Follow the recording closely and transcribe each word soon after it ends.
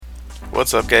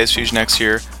What's up, guys? FusionX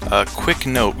here. Quick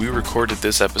note, we recorded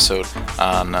this episode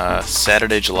on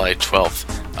Saturday, July 12th,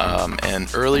 and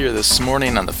earlier this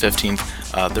morning on the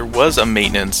 15th, there was a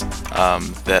maintenance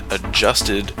that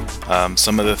adjusted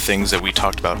some of the things that we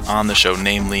talked about on the show,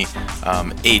 namely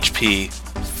HP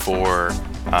for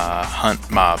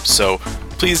hunt mobs. So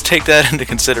please take that into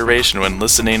consideration when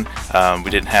listening.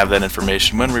 We didn't have that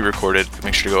information when we recorded.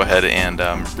 Make sure to go ahead and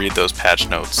read those patch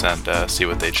notes and see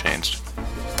what they changed.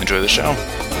 Enjoy the show.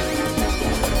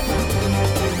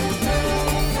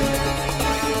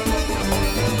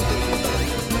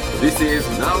 This is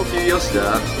Naoki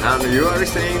Yoshida, and you are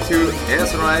listening to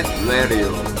Aetheryte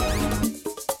Radio.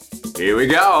 Here we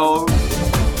go!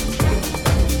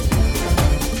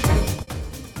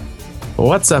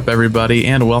 What's up, everybody,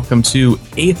 and welcome to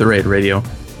Aetheryte Radio,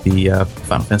 the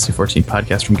Final Fantasy XIV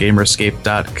podcast from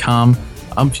Gamerscape.com.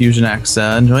 I'm FusionX,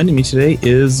 and joining me today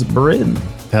is Bryn.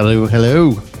 Hello,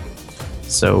 hello.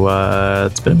 So,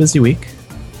 it's been a busy week.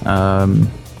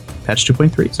 Patch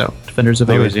 2.3, so Defenders of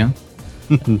Eorzea.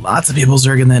 Lots of people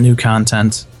zerging that new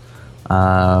content.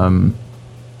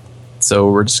 So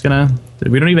we're just gonna...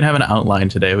 We don't even have an outline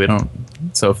today. We don't...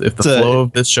 So if the flow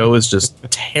of this show is just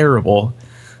terrible,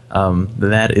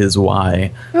 that is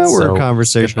why. We're a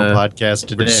conversational podcast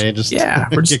today.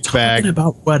 We're just talking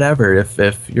about whatever.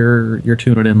 If you're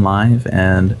tuning in live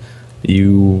and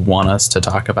you want us to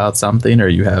talk about something, or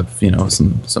you have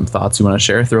some thoughts you want to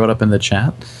share, throw it up in the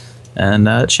chat, and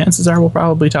chances are we'll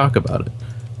probably talk about it.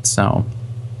 So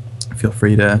feel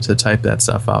free to type that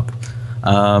stuff up.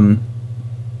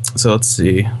 So let's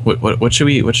see, what should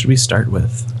we start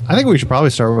with? I think we should probably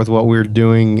start with what we're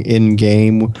doing in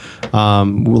game.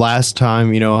 Last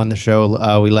time, on the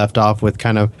show, we left off with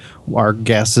kind of our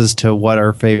guesses to what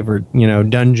our favorite,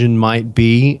 dungeon might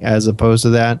be, as opposed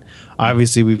to that.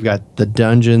 Obviously, we've got the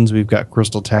dungeons, we've got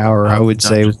Crystal Tower. I would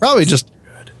say we probably just,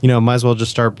 might as well just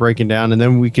start breaking down, and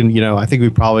then we can, I think we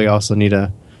probably also need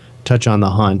to touch on the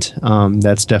hunt.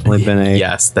 That's definitely been a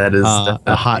that is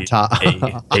a hot topic,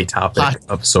 a topic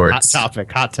of sorts.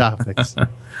 Hot topics.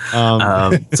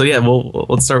 So yeah,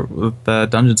 let's start with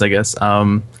dungeons, I guess.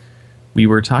 We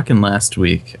were talking last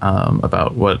week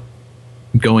about what,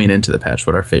 going into the patch,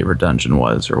 what our favorite dungeon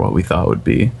was, or what we thought would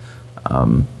be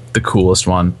the coolest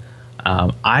one.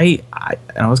 I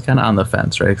was kind of on the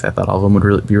fence, right? Because I thought all of them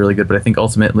would be really good, but I think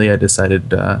ultimately I decided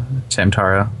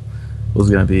Tamtara was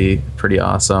going to be pretty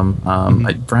awesome.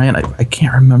 Brian, I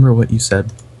can't remember what you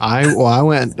said. I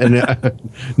went, and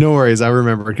no worries, I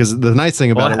remember, because the nice thing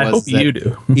about it was that you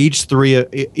do.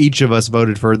 each of us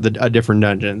voted for a different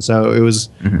dungeon, so it was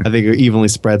I think evenly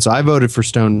spread. So I voted for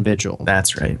Stone Vigil.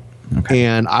 That's right. Okay.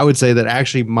 And I would say that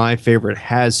actually my favorite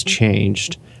has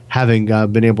changed, having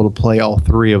been able to play all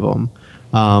three of them.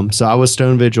 So I was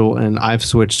Stone Vigil, and I've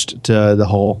switched to the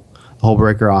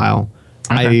Hullbreaker Isle.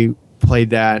 Okay. I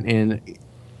played that, and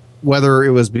whether it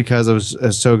was because I was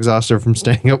so exhausted from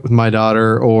staying up with my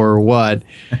daughter or what,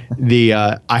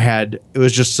 it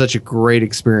was just such a great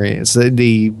experience.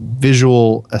 The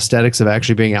visual aesthetics of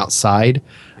actually being outside,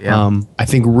 I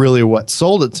think really what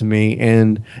sold it to me.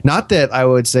 And not that I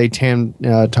would say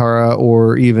Tara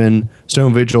or even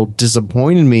Stone Vigil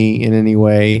disappointed me in any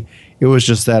way. It was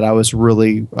just that I was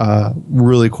really,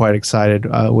 really quite excited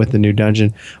with the new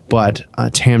dungeon. But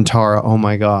Tamtara, oh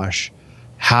my gosh,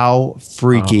 how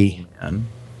freaky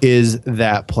is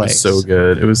that place? It was so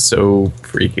good. It was so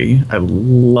freaky. I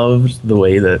loved the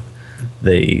way that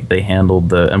they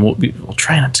handled and we'll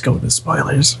try not to go into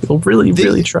spoilers. We'll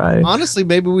really try. Honestly,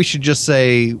 maybe we should just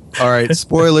say, all right,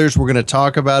 spoilers. We're going to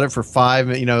talk about it for 5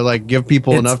 minutes. Give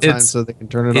people enough time so they can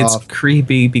turn it off. It's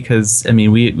creepy because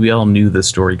we all knew the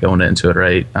story going into it,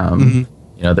 right?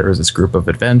 There was this group of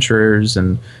adventurers,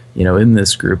 and in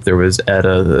this group there was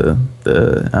Edda,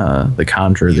 the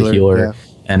conjurer, the healer,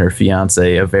 and her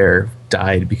fiance Aver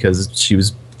died because she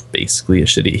was basically a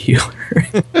shitty healer,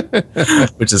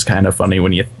 which is kind of funny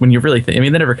when you really think. They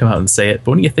never come out and say it,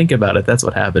 but when you think about it, that's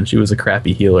what happened. She was a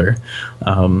crappy healer,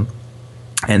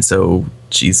 and so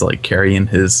she's like carrying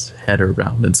his head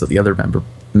around, and so the other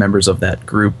members of that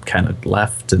group kind of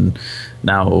left, and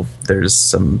now there's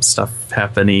some stuff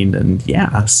happening, and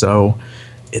so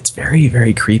it's very,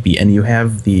 very creepy. And you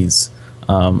have these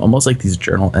almost like these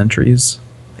journal entries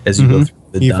as you go through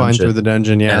the dungeon. Find through the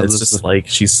dungeon, and it's just like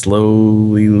she's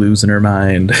slowly losing her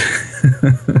mind.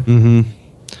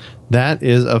 That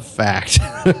is a fact.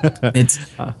 It's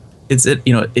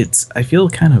I feel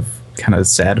kind of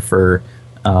sad for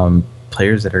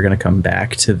players that are going to come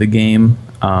back to the game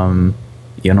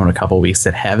in a couple of weeks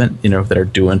that haven't, that are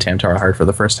doing Tamtara Hard for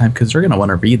the first time, because they're going to want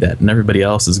to read that, and everybody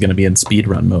else is going to be in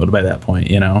speedrun mode by that point,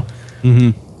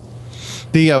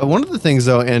 The one of the things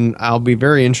though, and I'll be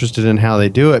very interested in how they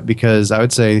do it, because I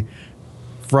would say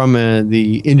from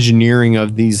the engineering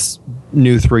of these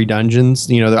new 3 dungeons,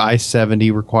 the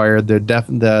I-70 required,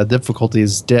 the difficulty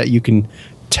is you can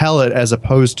tell it, as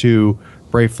opposed to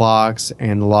Brave Flocks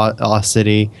and Lost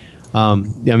City.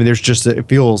 There's just, it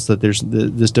feels that there's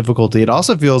this difficulty. It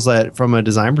also feels that from a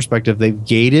design perspective, they've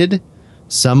gated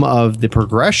some of the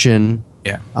progression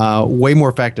way more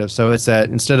effective. So it's that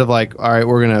instead of like, all right,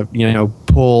 we're gonna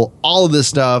pull all of this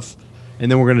stuff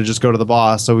and then we're gonna just go to the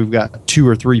boss, so we've got 2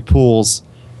 or 3 pulls.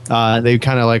 They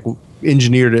kind of like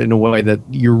engineered it in a way that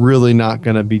you're really not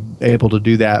going to be able to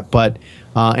do that. But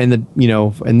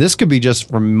and this could be just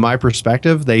from my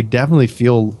perspective, they definitely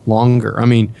feel longer. I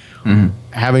mean,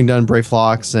 having done Brave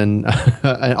Flocks and,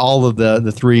 and all of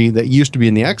the 3 that used to be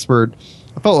in the expert,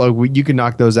 I felt like you could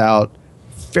knock those out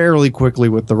fairly quickly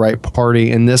with the right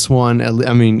party. And this one,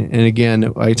 I mean, and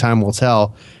again, time will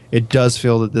tell. It does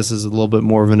feel that this is a little bit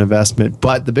more of an investment.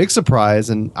 But the big surprise,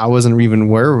 and I wasn't even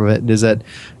aware of it, is that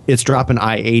it's dropping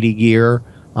I-80 gear.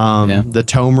 The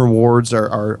tome rewards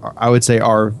are I would say,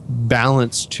 are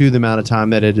balanced to the amount of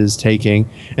time that it is taking.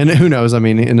 And who knows? I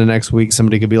mean, in the next week,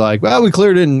 somebody could be like, well, we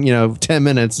cleared it in 10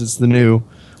 minutes. It's the new.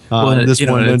 This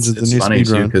one is the new funny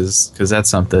speed run. Because that's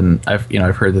something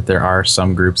I've heard that there are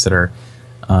some groups that are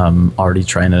already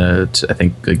trying to. I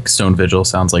think like Stone Vigil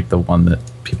sounds like the one that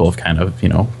people have kind of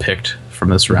picked from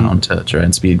this round to try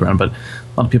and speed run. But a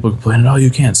lot of people complaining, oh, you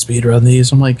can't speed run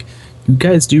these. I'm like, you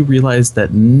guys do realize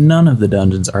that none of the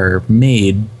dungeons are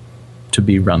made to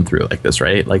be run through like this,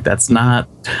 right? Like that's not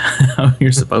how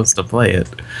you're supposed to play it.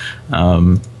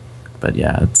 But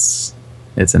yeah, it's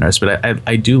interesting. But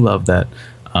I do love that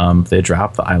they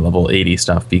dropped the I-level 80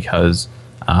 stuff, because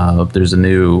there's a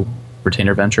new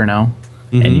retainer venture now,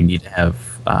 and you need to have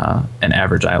an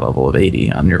average eye level of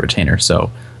 80 on your retainer. So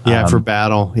for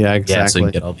battle, exactly. Yeah, so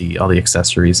you get all the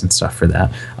accessories and stuff for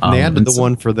that. And they added the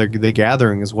one for the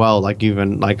gathering as well, like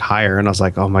even like higher. And I was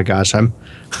like, oh my gosh, and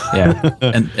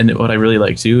what I really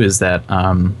like too is that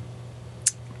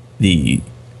the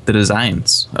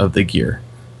designs of the gear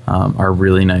are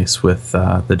really nice with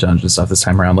the dungeon stuff this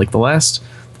time around. Like the last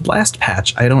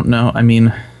patch, I don't know. I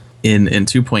mean, in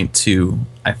 2.2,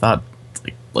 I thought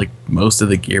like most of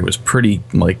the gear was pretty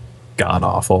like god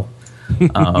awful.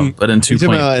 But in 2.3,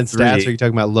 stats, or are you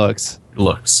talking about looks?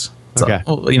 Looks. It's okay.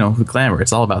 The glamour.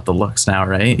 It's all about the looks now,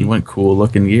 right? You want cool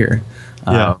looking gear.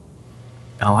 And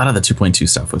a lot of the 2.2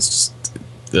 stuff was just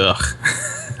ugh.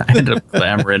 I ended up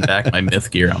glamoring back my myth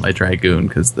gear on my Dragoon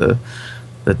because the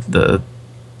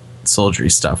soldiery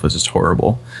stuff was just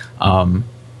horrible.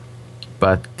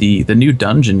 But the new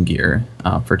dungeon gear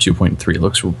for 2.3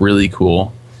 looks really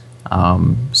cool.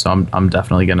 So I'm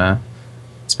definitely gonna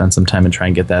spend some time and try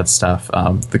and get that stuff.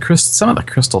 Some of the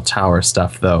Crystal Tower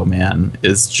stuff, though, man,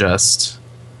 is just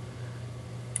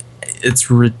it's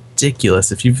ridiculous.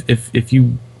 Have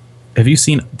you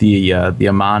seen the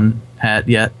Amon hat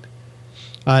yet?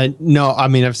 No, I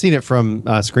mean I've seen it from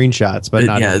screenshots, but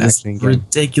not this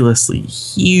ridiculously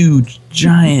huge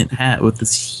giant hat with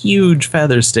this huge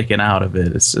feather sticking out of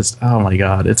it. It's just, oh my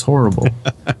god, it's horrible.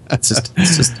 it's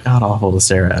just god awful to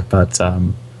stare at. But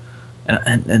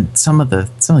and some of the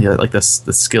like the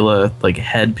Scylla like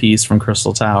headpiece from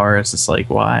Crystal Tower. It's just like,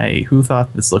 why? Who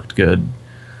thought this looked good?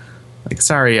 Like,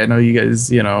 sorry, I know you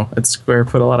guys, at Square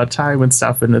put a lot of time and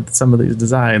stuff into some of these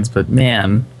designs, but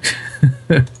man.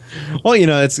 Well,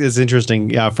 it's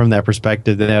interesting from that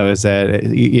perspective, though, is that,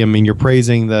 I mean, you're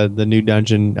praising the new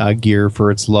dungeon gear for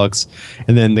its looks,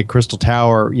 and then the Crystal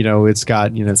Tower, it's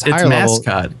got, it's higher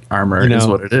mascot level, armor is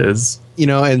what it is.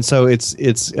 And so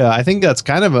it's I think that's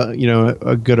kind of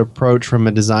a good approach from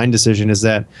a design decision, is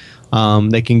that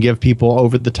they can give people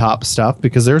over the top stuff,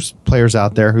 because there's players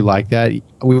out there who like that.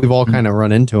 We've all kind of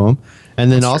run into them. And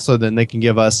then then they can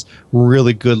give us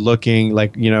really good looking,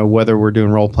 like, whether we're doing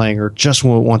role playing or just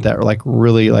want that like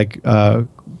really like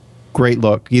great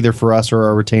look, either for us or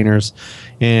our retainers.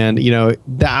 And,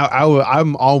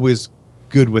 I'm always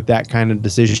good with that kind of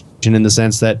decision, in the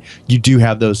sense that you do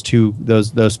have those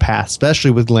paths, especially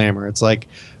with glamour. It's like,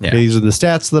 these are the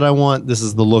stats that I want. This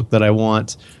is the look that I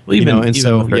want. Well, even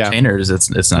with retainers,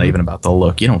 it's not even about the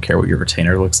look. You don't care what your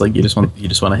retainer looks like. You just want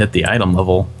to hit the item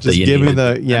level. Just give me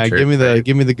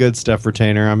the good stuff,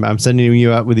 retainer. I'm sending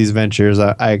you out with these ventures.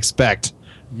 I expect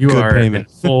you good are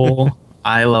payment. Full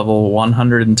eye level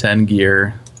 110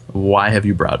 gear. Why have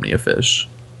you brought me a fish?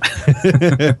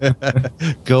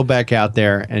 Go back out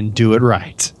there and do it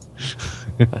right.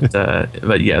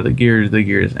 but yeah, the gear is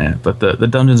but the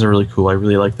dungeons are really cool. I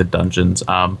really like the dungeons.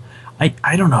 I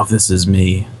don't know if this is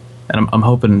me, and I'm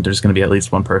hoping there's going to be at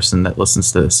least one person that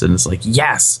listens to this and is like,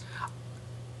 yes,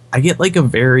 I get like a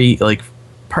very like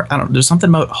I don't. There's something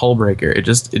about Hullbreaker.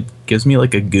 It gives me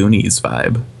like a Goonies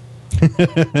vibe.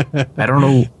 I don't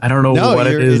know No, what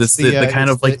it is. It's the kind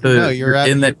of like you're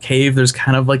in that cave. There's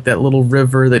kind of like that little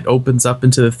river that opens up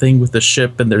into the thing with the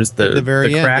ship, and there's the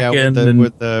very Kraken end,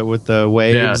 with the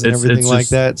waves and everything like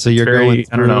that. So you're going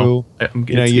through. I don't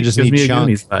know. You just need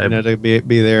Chunk, to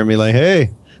be there and be like,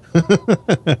 hey.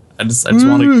 I just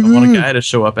want a guy to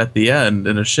show up at the end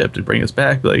in a ship to bring us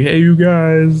back. Be like, hey, you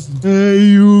guys.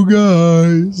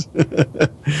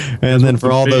 And then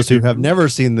for all those who have never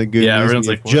seen the Goonies, everyone's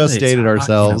we like, just dated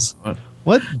ourselves.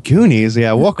 What Goonies?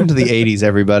 Yeah, welcome to the 80s,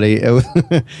 everybody.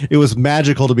 It was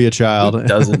magical to be a child. Who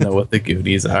doesn't know what the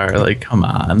Goonies are? Like, come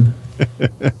on.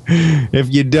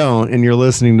 If you don't and you're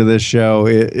listening to this show,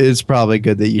 it's probably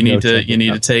good that you need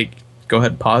to go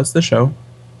ahead, pause the show.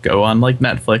 Go on like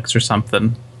Netflix or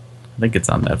something. I think it's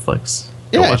on Netflix.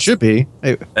 Yeah, it should be.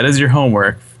 That is your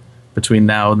homework between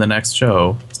now and the next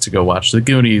show, is to go watch the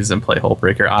Goonies and play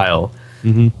Hullbreaker Isle.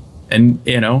 Mm-hmm. And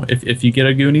if you get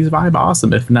a Goonies vibe,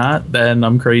 awesome. If not, then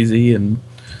I'm crazy and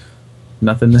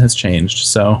nothing has changed.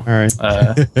 So all right,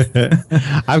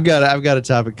 I've got a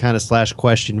topic kind of /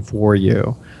 question for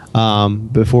you.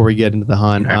 Before we get into the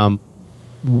hunt,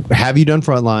 have you done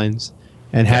Frontlines?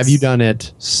 And have you done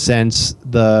it since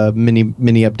the mini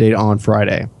update on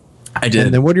Friday? I did.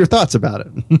 And then what are your thoughts about it?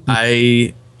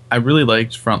 I really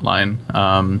liked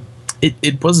Frontline.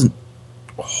 It wasn't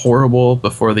horrible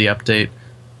before the update,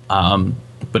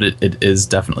 but it is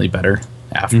definitely better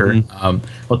after. Mm-hmm.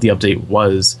 What the update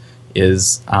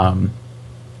is I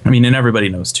mean, and everybody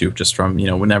knows too, just from,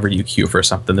 whenever you queue for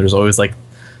something, there's always like,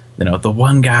 the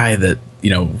one guy that,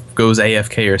 goes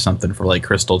AFK or something for like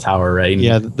Crystal Tower, right? And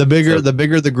yeah, the bigger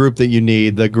the group that you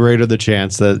need, the greater the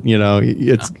chance that,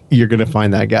 you're going to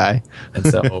find that guy. And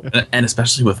so, and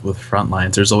especially with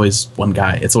Frontlines, there's always one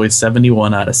guy. It's always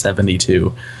 71 out of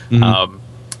 72. Mm-hmm.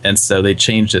 And so they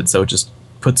changed it, so it just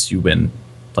puts you in,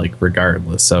 like,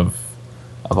 regardless of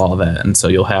all that. And so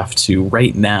you'll have to,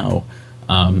 right now,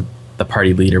 the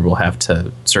party leader will have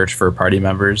to search for party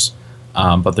members.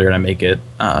 But they're going to make it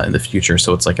in the future,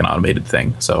 so it's like an automated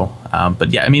thing. So,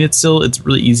 but yeah, I mean, it's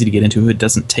really easy to get into. It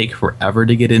doesn't take forever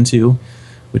to get into,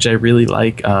 which I really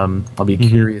like. I'll be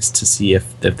curious to see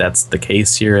if that's the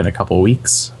case here in a couple of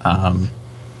weeks. If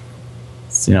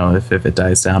it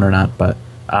dies down or not. But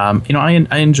I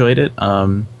enjoyed it.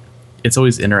 It's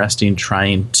always interesting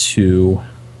trying to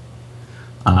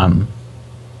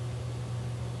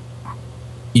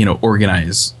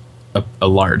organize a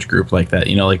large group like that,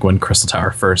 like when Crystal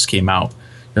Tower first came out,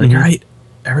 you're like, all right,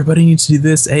 everybody needs to do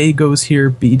this. A goes here,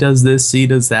 B does this, C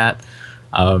does that.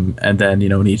 And then,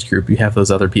 in each group you have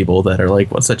those other people that are like,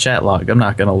 what's the chat log? I'm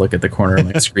not going to look at the corner of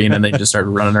my screen. And they just start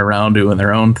running around doing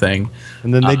their own thing.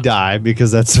 And then they die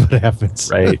because that's what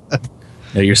happens. Right.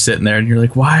 You're sitting there and you're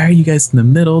like, why are you guys in the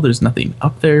middle? There's nothing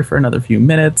up there for another few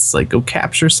minutes. Like, go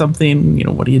capture something.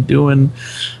 What are you doing?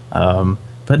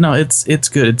 But no, it's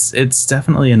good. It's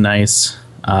definitely a nice,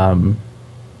 kind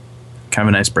of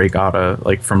a nice break out of,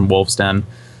 like, from Wolf's Den.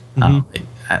 I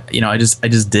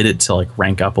just did it to like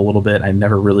rank up a little bit. I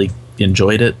never really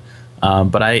enjoyed it,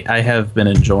 but I have been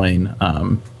enjoying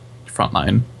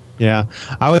Frontline. Yeah,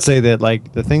 I would say that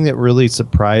like the thing that really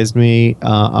surprised me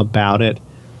about it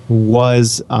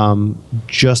was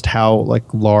just how like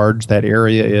large that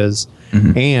area is.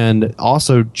 Mm-hmm. And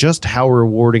also just how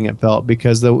rewarding it felt,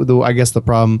 because I guess the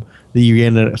problem that you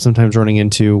end up sometimes running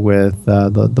into with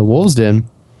the Wolves Den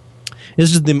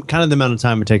is just the amount of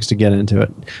time it takes to get into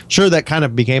it. Sure, that kind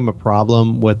of became a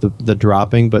problem with the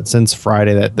dropping, but since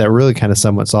Friday, that really kind of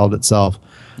somewhat solved itself.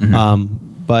 Mm-hmm.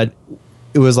 But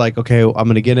it was like, okay, I'm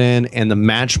going to get in, and the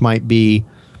match might be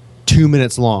 2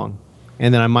 minutes long,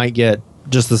 and then I might get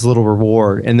just this little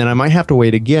reward, and then I might have to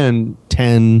wait again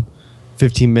 10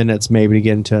 15 minutes maybe to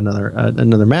get into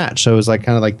another match. So it was like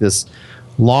kind of like this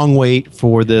long wait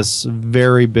for this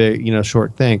very big,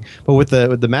 short thing. But with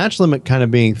the match limit kind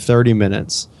of being 30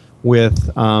 minutes,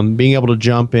 with being able to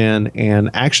jump in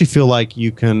and actually feel like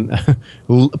you can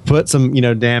put some,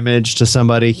 damage to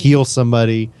somebody, heal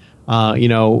somebody,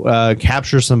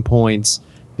 capture some points.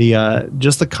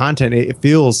 Just the content, it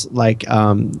feels like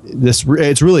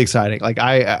it's really exciting. Like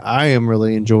I am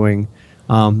really enjoying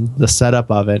the setup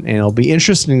of it, and it'll be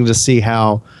interesting to see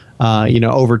how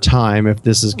over time, if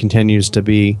this continues to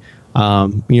be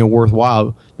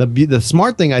worthwhile. The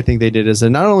smart thing I think they did is that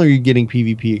not only are you getting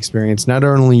PvP experience, not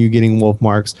only are you getting wolf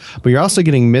marks, but you're also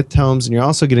getting myth tomes, and you're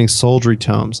also getting soldiery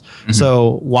tomes. Mm-hmm.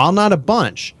 So while not a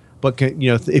bunch, but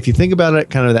if you think about it,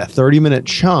 kind of that 30-minute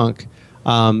chunk,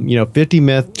 50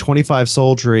 myth, 25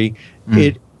 soldiery,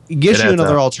 it gives you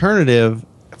another alternative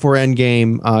for end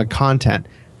game content.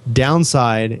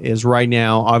 Downside is right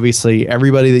now, obviously,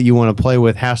 everybody that you want to play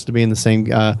with has to be in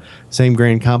the same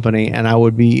grand company, and I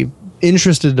would be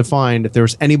interested to find if there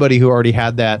was anybody who already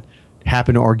had that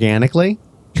happen organically.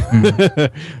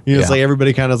 It's like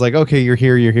everybody kind of is like, okay, you're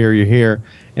here,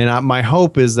 and my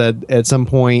hope is that at some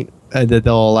point that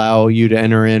they'll allow you to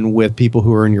enter in with people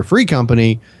who are in your free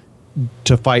company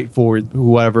to fight for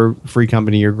whatever free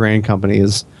company your grand company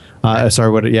is.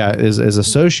 Is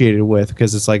associated with,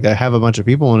 because it's like I have a bunch of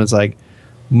people and it's like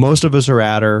most of us are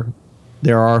adder.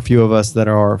 There are a few of us that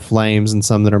are flames and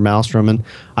some that are maelstrom, and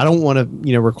I don't want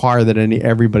to require that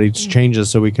everybody changes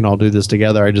so we can all do this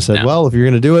together. I just said, well, if you're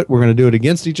going to do it, we're going to do it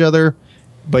against each other,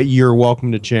 but you're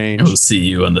welcome to change. We'll see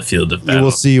you on the field of battle. We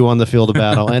will see you on the field of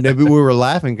battle. And we were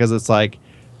laughing because it's like,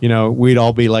 we'd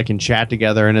all be like in chat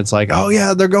together, and it's like, oh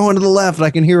yeah, they're going to the left. I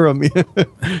can hear them.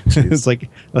 It's like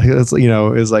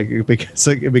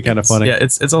it'd be kind of funny. Yeah,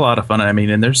 it's a lot of fun. I mean,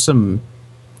 and there's some.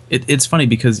 It's funny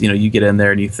because you get in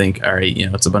there and you think, all right,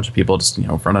 it's a bunch of people just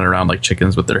running around like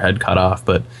chickens with their head cut off,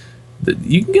 but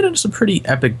you can get into some pretty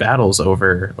epic battles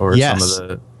over some of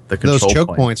the those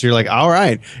choke points. You're like, all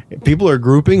right, people are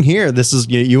grouping here. This is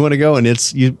you want to go, and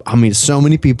it's you. I mean, so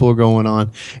many people are going on,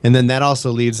 and then that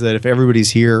also leads that if everybody's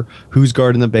here, who's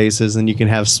guarding the bases, and you can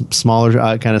have some smaller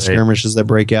kind of skirmishes that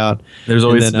break out. There's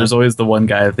always the one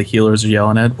guy that the healers are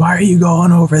yelling at. Why are you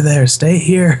going over there? Stay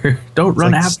here. Don't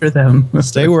run after them.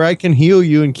 Stay where I can heal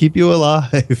you and keep you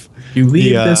alive. You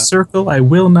leave this circle, I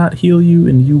will not heal you,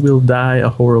 and you will die a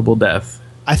horrible death.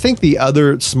 I think the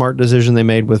other smart decision they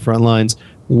made with Frontlines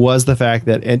was the fact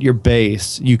that at your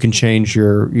base you can change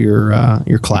your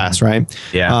class, right?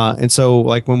 Yeah. And so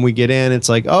like when we get in, it's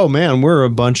like, oh man, we're a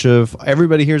bunch of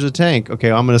everybody here's a tank. Okay,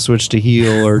 I'm going to switch to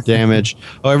heal or damage.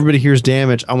 Oh, everybody here's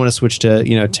damage. I want to switch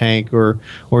to tank or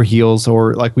heals,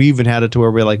 or like we even had it to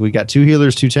where we got 2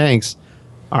 healers, 2 tanks.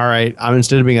 All right,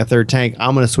 instead of being a 3rd tank,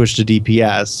 I'm going to switch to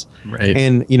DPS. Right.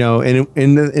 And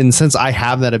and since I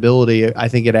have that ability, I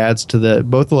think it adds to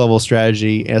both the level of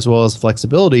strategy as well as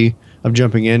flexibility of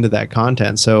jumping into that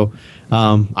content. So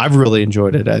I've really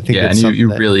enjoyed it. I think and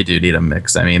you really do need a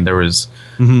mix. I mean, there was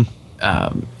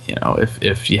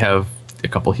if you have a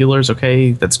couple healers,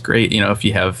 okay, that's great. If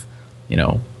you have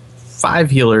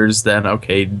 5 healers, then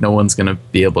okay, no one's gonna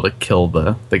be able to kill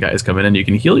the guys coming in. You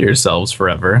can heal yourselves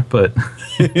forever, but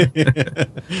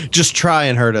just try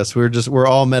and hurt us. We're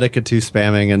all Medica 2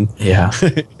 spamming, and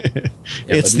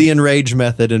it's the enrage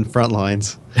method in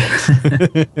Frontlines.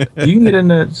 You can get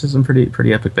into some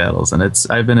pretty epic battles, and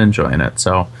I've been enjoying it.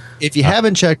 So if you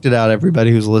haven't checked it out,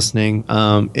 everybody who's listening,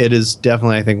 it is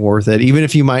definitely, I think, worth it. Even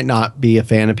if you might not be a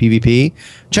fan of PvP,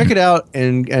 check it out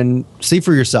and see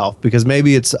for yourself, because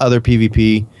maybe it's other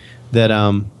PvP that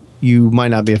you might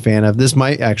not be a fan of. This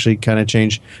might actually kind of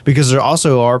change, because there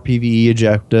also are PvE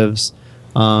objectives.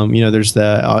 There's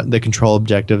the control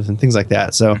objectives and things like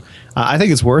that. So I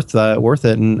think it's worth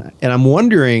it. And I'm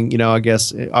wondering, I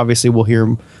guess obviously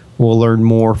we'll learn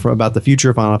more about the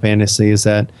future of Final Fantasy. Is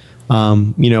that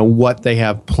what they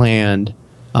have planned,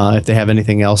 if they have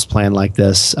anything else planned like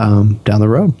this down the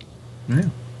road. Yeah.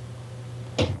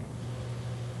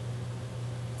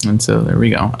 And so there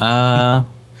we go.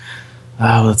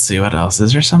 Let's see what else.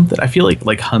 Is there something? I feel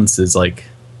like Hunts is like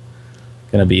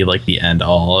gonna be like the end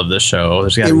all of the show.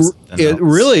 There's gotta be something else.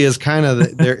 Really is kind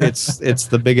of there. It's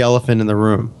the big elephant in the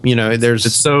room.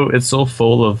 It's so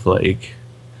full of like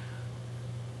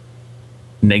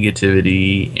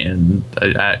negativity, and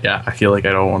I feel like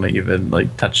I don't want to even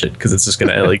like touch it, because it's just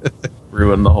gonna like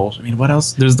ruin the whole. I mean, what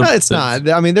else? There's not.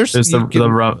 I mean, there's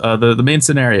the main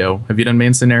scenario. Have you done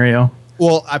main scenario?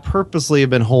 Well, I purposely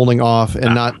have been holding off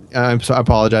and not. I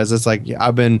apologize. It's like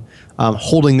I've been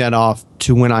holding that off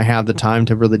to when I have the time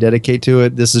to really dedicate to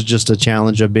it. This is just a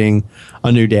challenge of being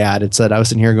a new dad. It's that I was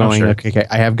sitting here going, okay,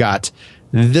 I have got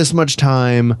this much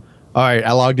time. All right,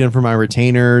 I logged in for my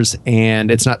retainers,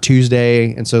 and it's not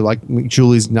Tuesday, and so like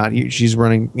Julie's not. She's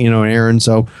running, an errand,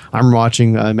 so I'm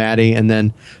watching Maddie, and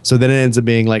then it ends up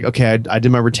being like, okay, I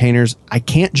did my retainers. I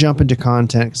can't jump into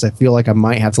content because I feel like I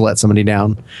might have to let somebody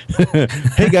down.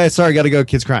 Hey guys, sorry, got to go.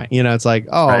 Kids crying. It's like,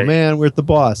 oh man, we're at the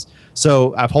boss.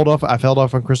 So I've held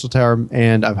off on Crystal Tower,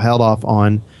 and I've held off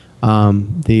on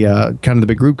the kind of the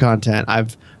big group content.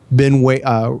 I've been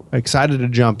excited to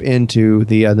jump into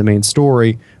the main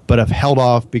story, but I've held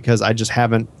off because I just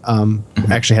haven't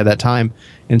actually had that time.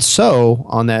 And so,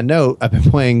 on that note, I've been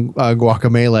playing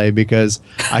Guacamelee, because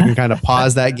I can kind of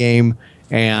pause that game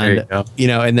and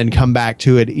and then come back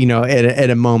to it, at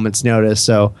a moment's notice.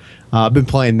 So I've been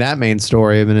playing that main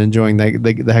story. I've been enjoying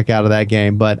the heck out of that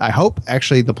game. But I hope,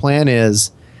 actually, the plan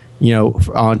is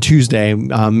on Tuesday,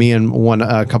 me and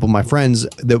a couple of my friends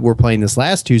that were playing this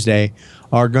last Tuesday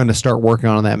are going to start working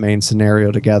on that main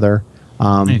scenario together.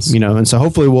 Nice. And so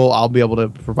hopefully I'll be able to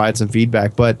provide some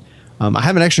feedback, but I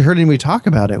haven't actually heard anybody talk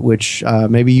about it, which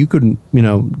maybe you couldn't,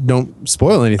 don't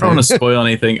spoil anything. I don't want to spoil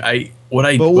anything.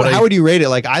 How would you rate it?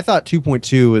 Like, I thought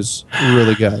 2.2 was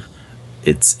really good.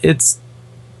 It's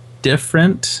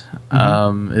different.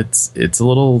 It's a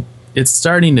little. It's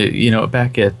starting to,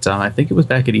 back at I think it was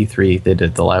back at E3 they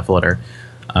did the live letter,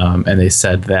 and they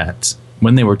said that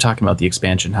when they were talking about the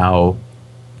expansion, how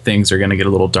things are going to get a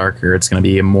little darker. It's going to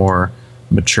be a more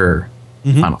mature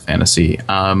Final Fantasy,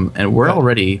 and we're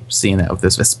already seeing that with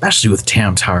this, especially with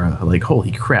Tamtara. Like,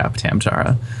 holy crap,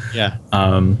 Tamtara! Yeah.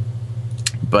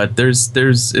 But there's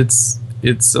a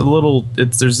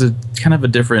kind of a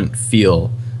different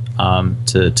feel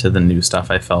to the new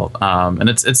stuff, I felt, and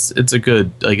it's a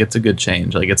good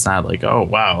change. Like, it's not like, oh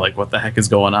wow, like what the heck is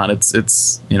going on.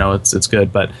 It's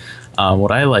good. But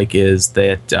what I like is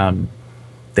that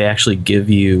they actually give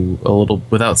you a little,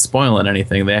 without spoiling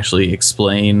anything, they actually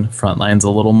explain Frontlines a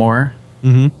little more,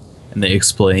 and they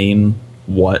explain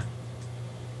what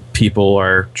people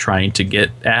are trying to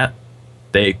get at.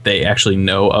 They actually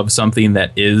know of something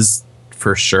that is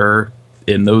for sure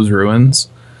in those ruins.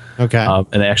 Okay. And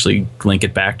they actually link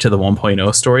it back to the 1.0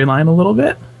 storyline a little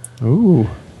bit. Ooh.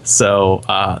 So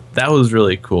that was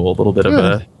really cool. A little bit of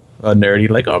a nerdy,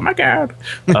 like, oh my god.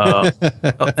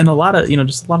 And a lot of,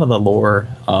 just a lot of the lore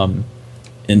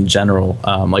in general,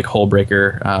 like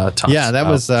Hullbreaker talks that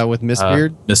was with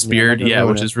Mistbeard. Mistbeard,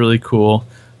 which is really cool.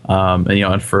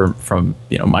 And from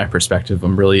my perspective,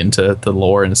 I'm really into the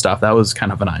lore and stuff. That was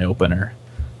kind of an eye opener.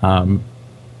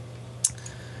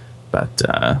 But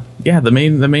the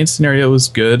main scenario was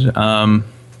good.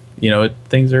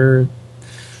 Things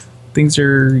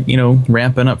are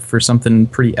ramping up for something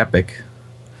pretty epic.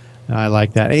 I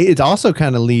like that. It also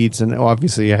kind of leads, and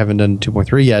obviously I haven't done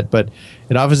 2.3 yet, but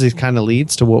it obviously kind of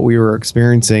leads to what we were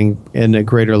experiencing in a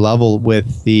greater level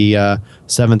with the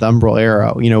 7th Umbral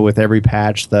era. With every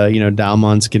patch, the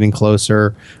Dalmon's getting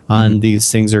closer, and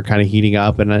these things are kind of heating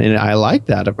up, and I like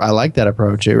that. I like that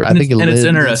approach. I think it's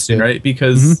interesting, right?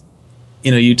 Because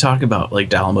you talk about like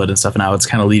Dalamud and stuff, and how it's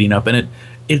kind of leading up, and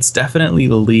it's definitely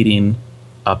leading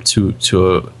up to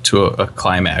a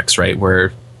climax, right,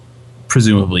 where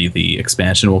presumably the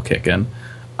expansion will kick in.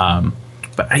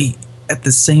 But at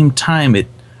the same time,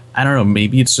 I don't know,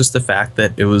 maybe it's just the fact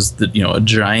that it was a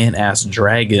giant ass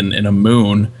dragon in a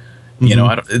moon.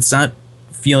 It's not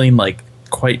feeling like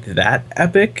quite that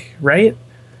epic, right?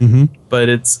 But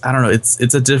I don't know,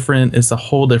 it's a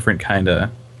whole different kind of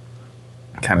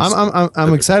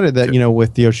I'm excited that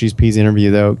with Yoshi's P's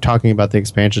interview, though, talking about the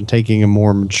expansion, taking a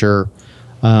more mature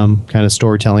kind of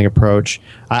storytelling approach.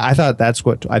 I thought that's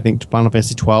what I think Final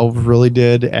Fantasy 12 really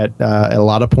did at a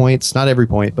lot of points, not every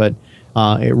point, but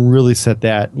it really set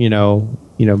that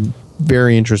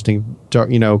very interesting,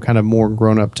 kind of more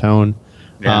grown up tone.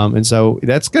 And so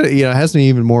that's good. It has me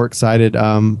even more excited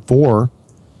for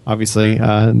obviously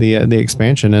the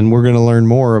expansion, and we're going to learn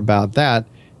more about that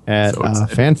at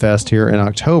FanFest here in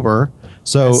October.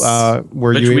 So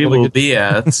were you able to be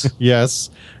at?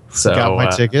 Yes. So got my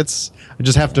tickets. I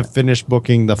just have to finish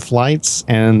booking the flights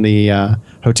and the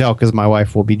hotel because my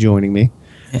wife will be joining me.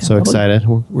 Yeah, so excited!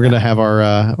 We're gonna have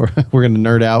our we're gonna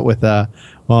nerd out with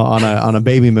on a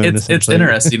baby moon. It's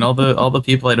interesting. All the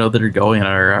people I know that are going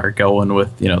are going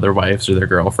with their wives or their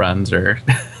girlfriends or.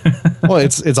 Well,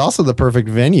 it's also the perfect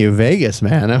venue, Vegas,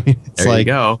 man. I mean, it's there you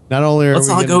go. Not only are let's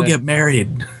all go get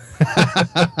married.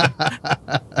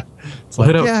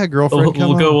 Girlfriend.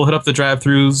 We'll hit up the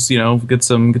drive-throughs. Get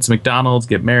some McDonald's,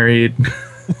 get married,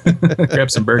 grab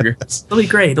some burgers. It'll be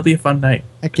great. It'll be a fun night.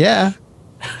 Heck yeah.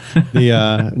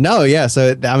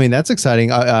 So I mean that's exciting.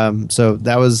 So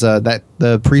that was that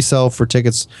the pre-sale for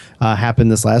tickets happened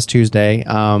this last Tuesday.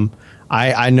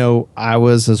 I know I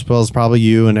was, as well as probably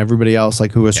you and everybody else,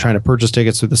 like who was trying to purchase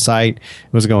tickets through the site.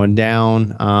 It was going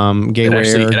down. It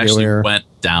actually went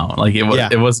down. Like it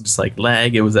wasn't just like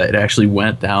lag. It actually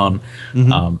went down.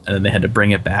 And then they had to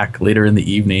bring it back later in the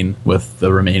evening with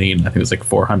the remaining. I think it was like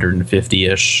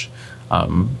 450-ish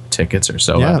tickets or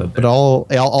so. Yeah, but all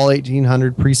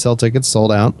 1,800 pre-sale tickets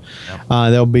sold out.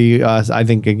 There'll be, I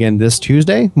think, again this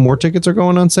Tuesday, more tickets are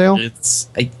going on sale.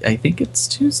 I think it's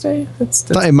Tuesday.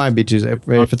 It might be Tuesday.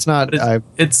 If it's not,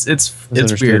 it's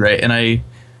weird, right? And I,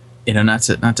 not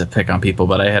to pick on people,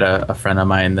 but I had a friend of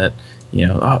mine that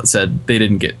said they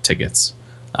didn't get tickets.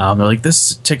 They're like,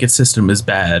 this ticket system is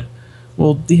bad.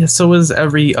 Well, yeah, so is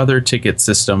every other ticket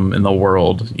system in the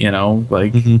world.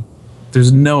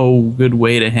 there's no good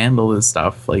way to handle this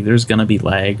stuff. Like there's gonna be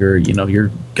lag, or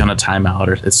you're gonna time out,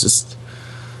 or it's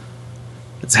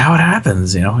how it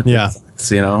happens.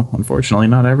 Unfortunately,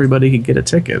 not everybody can get a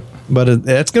ticket. But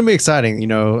it's going to be exciting.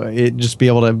 It just be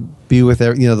able to be with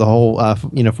the whole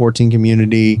 14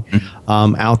 community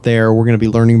out there. We're going to be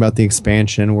learning about the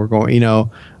expansion. We're going.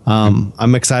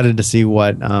 I'm excited to see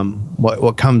what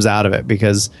comes out of it,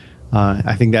 because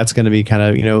I think that's going to be kind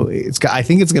of I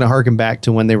think it's going to harken back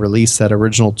to when they released that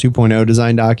original 2.0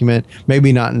 design document.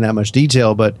 Maybe not in that much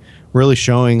detail, but really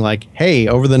showing like, hey,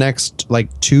 over the next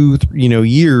like 2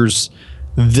 years,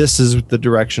 this is the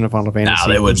direction of Final Fantasy.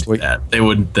 No, they wouldn't do that. They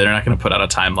wouldn't. They're not going to put out a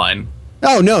timeline.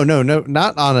 Oh, no,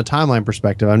 not on a timeline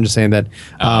perspective. I'm just saying that,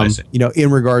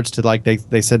 in regards to like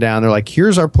they sit down, they're like,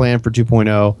 here's our plan for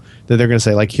 2.0. That they're going to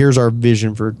say like, here's our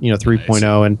vision for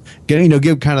 3.0, and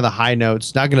give kind of the high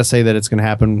notes. Not going to say that it's going to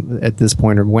happen at this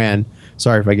point or when.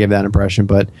 Sorry if I gave that impression,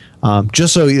 but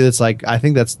just so it's like, I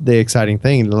think that's the exciting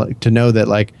thing to know that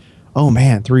like, oh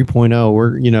man, 3.0,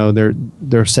 we're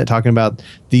they're talking about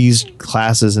these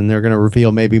classes, and they're going to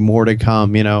reveal maybe more to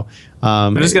come. They're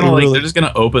just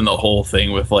gonna open the whole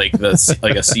thing with like this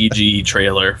like a CG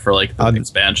trailer for like the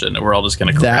expansion, and we're all just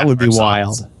gonna. That would be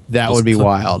wild. That would be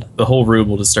wild. The whole room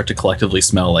will just start to collectively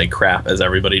smell like crap as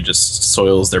everybody just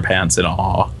soils their pants in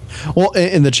awe. Well,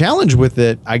 and the challenge with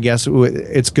it, I guess,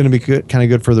 it's going to be kind of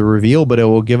good for the reveal, but it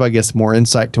will give, I guess, more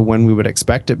insight to when we would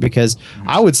expect it, because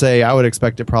I would say I would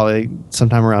expect it probably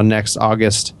sometime around next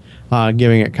August,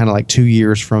 giving it kind of like 2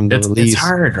 years from the release. It's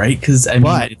hard, right? Because if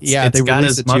they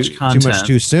release it too much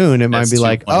too soon, it might be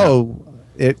like,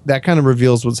 that kind of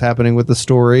reveals what's happening with the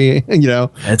story.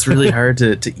 It's really hard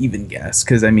to even guess,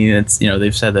 because it's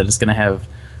they've said that it's going to have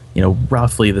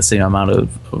roughly the same amount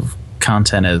of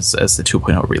content as the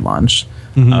 2.0 relaunch,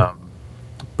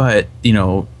 but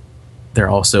they're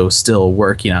also still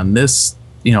working on this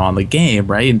on the game,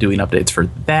 right, and doing updates for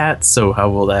that. So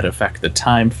how will that affect the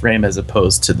time frame as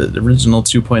opposed to the original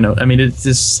 2.0? I mean, it's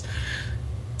just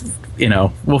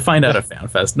we'll find out at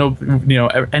FanFest. No,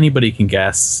 anybody can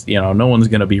guess. No one's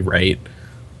gonna be right.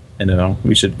 And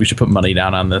we should put money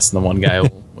down on this, and the one guy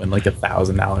will win like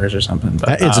 $1,000 or something.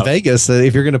 But it's Vegas. So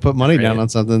if you're gonna put money down on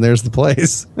something, there's the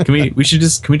place. Can we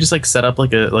just like set up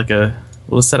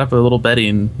we'll set up a little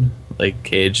betting like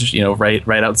cage,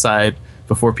 right outside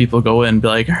before people go in, and be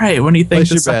like, all right, when do you think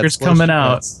the sucker's coming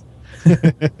out?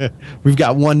 We've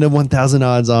got 1 to 1,000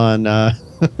 odds on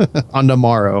on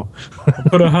tomorrow. I'll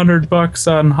put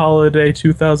 $100 on holiday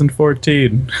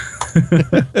 2014.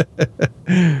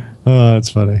 Oh, that's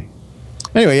funny.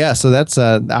 Anyway, yeah. So that's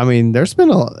there's been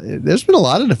a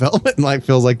lot of development in like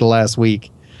feels like the last week.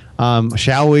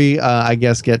 Shall we? I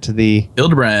guess get to the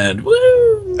Hildebrand.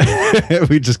 Woo!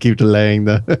 We just keep delaying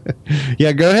the.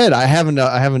 Yeah, go ahead. I haven't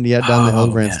yet done the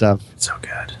Hildebrand stuff. It's so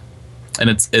good. And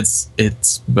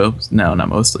it's both. No, not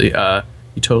mostly.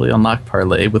 You totally unlock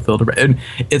Parlay with Hildebrand. And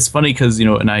it's funny because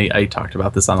and I talked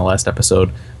about this on the last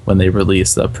episode when they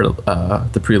released the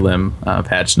prelim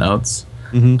patch notes.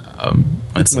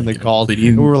 It's when they called,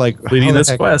 we were like, "Leading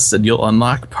this quest, and you'll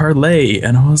unlock Parlay."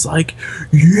 And I was like,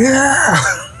 "Yeah."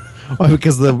 Well,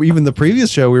 because even the previous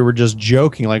show, we were just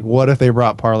joking, like, what if they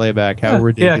brought Parlay back? How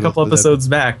ridiculous! Yeah, a couple episodes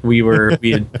back, we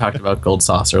had talked about Gold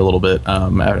Saucer a little bit at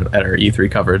our E3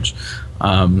 coverage,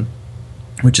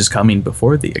 which is coming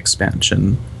before the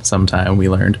expansion sometime. We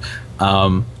learned,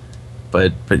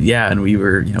 but yeah, and we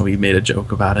were we made a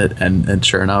joke about it, and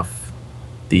sure enough,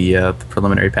 the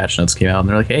preliminary patch notes came out, and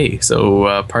they're like, hey,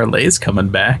 so Parlay is coming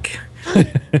back.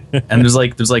 And there's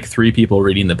like 3 people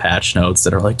reading the patch notes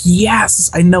that are like,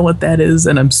 yes, I know what that is,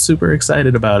 and I'm super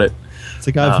excited about it. It's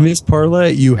like, I've missed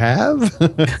Parlay. You have?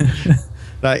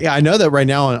 Yeah, I know that right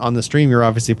now on the stream you're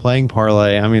obviously playing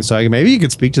Parlay. I mean, so maybe you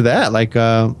could speak to that. Like,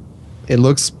 it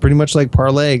looks pretty much like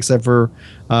Parlay, except for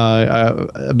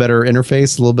a better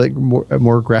interface, a little bit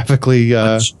more graphically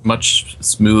much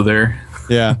smoother.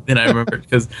 Yeah. And I remember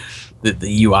because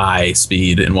the UI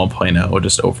speed in 1.0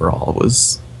 just overall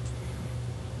was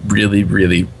really,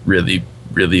 really, really,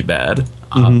 really bad.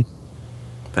 But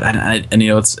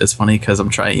it's funny because I'm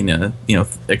trying to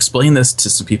explain this to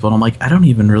some people, and I'm like, I don't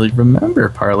even really remember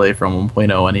Parlay from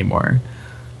 1.0 anymore.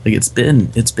 Like it's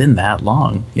been that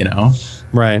long,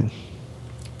 Right.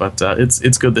 But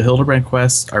it's good. The Hildebrand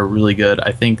quests are really good.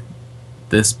 I think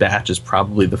this batch is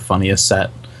probably the funniest set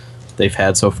they've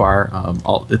had so far.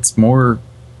 It's more.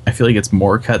 I feel like it's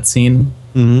more cutscene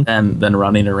than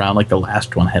running around. Like the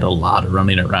last one had a lot of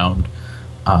running around,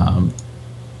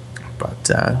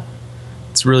 but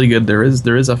it's really good. There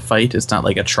is a fight. It's not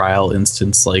like a trial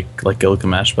instance like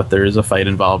Gilgamesh, but there is a fight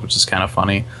involved, which is kind of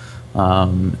funny.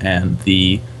 And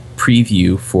the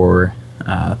preview for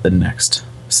the next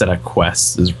set of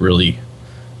quests is really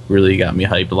got me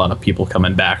hyped. A lot of people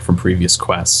coming back from previous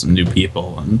quests and new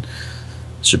people, and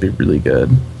it should be really good.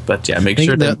 But yeah, make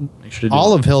sure to do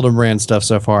all of Hildebrand stuff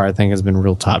so far, I think, has been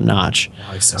real top notch.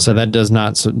 So that does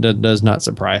not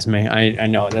surprise me. I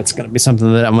know that's going to be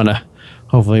something that I'm going to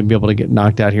hopefully be able to get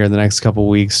knocked out here in the next couple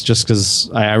weeks, just because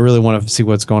I really want to see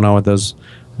what's going on with those.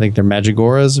 I think they're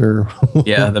Magigoras or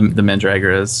yeah, the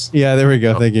Mandragoras. Yeah, there we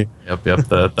go. Thank you. Yep.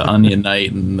 The Onion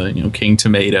Knight and the King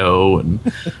Tomato and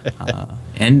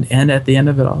at the end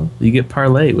of it all, you get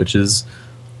Parlay, which is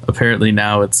apparently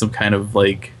now it's some kind of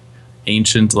like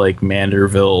ancient like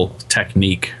Manderville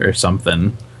technique or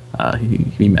something.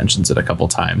 He mentions it a couple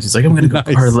times. He's like, I'm going to go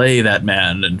parlay that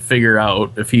man and figure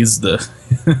out if he's the.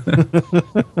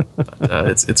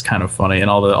 But, it's kind of funny,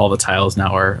 and all the tiles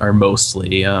now are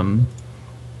mostly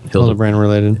Hildebrand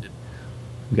related.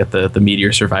 We got the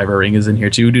Meteor Survivor ring is in here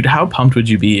too, dude. How pumped would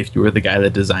you be if you were the guy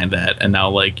that designed that, and now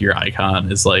like your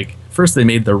icon is like, first they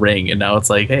made the ring, and now it's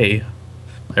like, hey,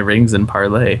 my ring's in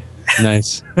parlay.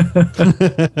 Nice.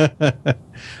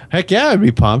 Heck yeah, I'd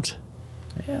be pumped.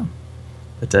 Yeah.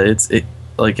 But I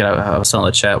was telling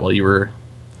the chat while you were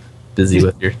busy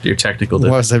with your technical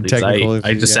difficulties.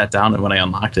 I just sat down, and when I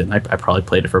unlocked it, and I probably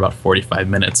played it for about 45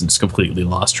 minutes and just completely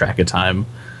lost track of time.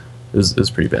 It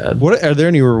was pretty bad. What are there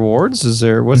any rewards? Is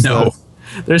there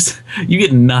there's you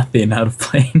get nothing out of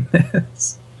playing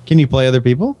this. Can you play other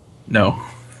people? No.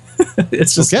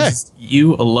 It's just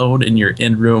you alone in your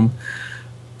in-room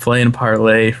playing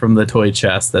parlay from the toy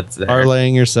chest that's there.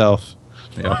 Parlaying yourself.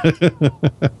 Yeah.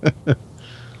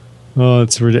 Oh,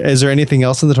 it's ridiculous. Is there anything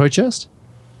else in the toy chest?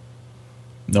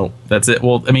 No, that's it.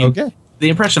 Well, I mean, the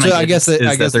impression I guess that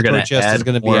they're going to add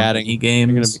more mini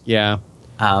games. Yeah.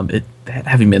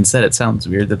 Having been said, it sounds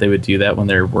weird that they would do that when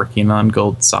they're working on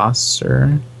Gold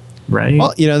Saucer, right?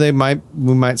 Well,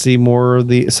 we might see more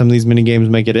of some of these mini games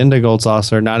make it into Gold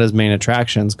Saucer, not as main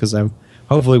attractions, because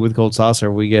hopefully with Gold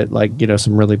Saucer we get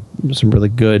some really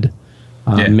good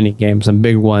mini games, some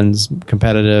big ones,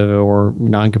 competitive or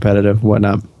non-competitive,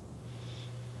 whatnot.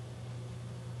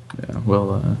 Yeah,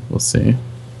 we'll see.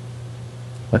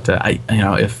 But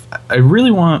if I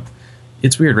really want.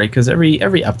 It's weird, right? Because every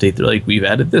update, they're like, we've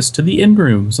added this to the in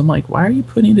rooms. I'm like, why are you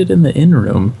putting it in the in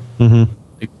room? Mm-hmm.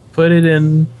 Like, put it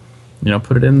in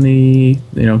the,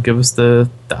 give us the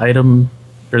item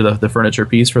or the furniture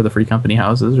piece for the free company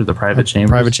houses or the private chamber.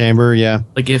 Private chamber, yeah.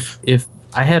 Like if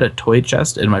I had a toy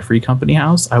chest in my free company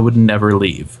house, I would never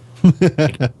leave,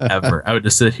 ever. I would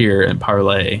just sit here and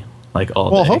parlay. Like all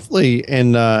day. Well, hopefully,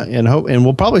 and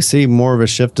we'll probably see more of a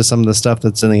shift to some of the stuff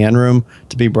that's in the end room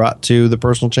to be brought to the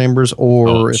personal chambers,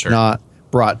 or if not,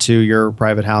 brought to your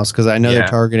private house. Because I know they're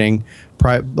targeting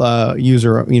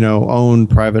user, owned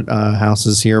private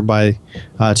houses here by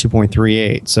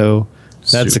 2.38. So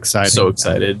that's exciting. So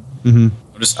excited.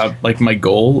 Mm-hmm. Like my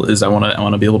goal is I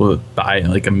want to be able to buy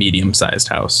like a medium sized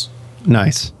house.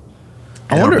 Nice.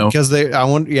 I wonder because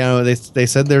they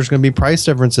said there's going to be price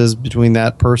differences between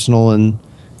that personal and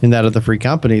that of the free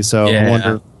company. So I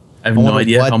wonder. I have no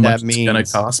idea how much it's going to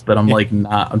cost, but I'm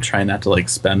I'm trying not to like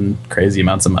spend crazy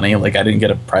amounts of money. Like I didn't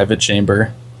get a private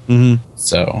chamber,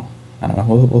 so I don't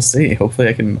know. We'll see. Hopefully,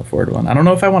 I can afford one. I don't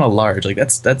know if I want a large. Like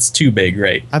that's too big,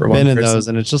 right? I've been in those,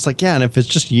 and it's just like, and if it's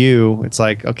just you, it's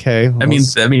like, okay. That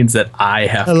means that I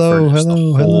have to purchase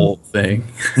the whole thing.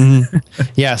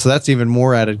 Yeah, so that's even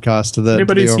more added cost to the.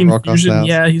 Anybody to the seen Fusion?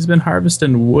 Yeah, he's been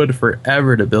harvesting wood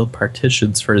forever to build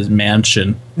partitions for his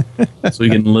mansion, so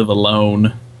he can live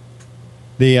alone.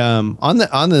 The on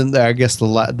the I guess the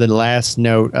last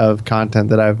note of content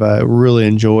that I've really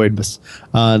enjoyed was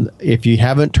if you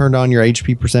haven't turned on your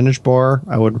HP percentage bar,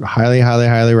 I would highly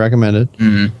recommend it.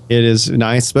 Mm-hmm. It is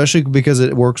nice, especially because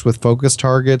it works with focus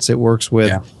targets. It works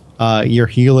with your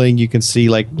healing. You can see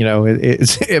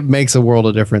it makes a world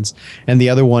of difference. And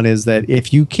the other one is that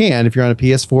if you're on a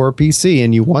PS4 or PC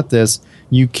and you want this,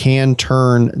 you can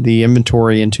turn the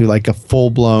inventory into like a full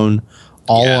blown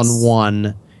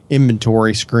all-on-one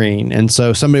inventory screen. And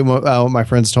so my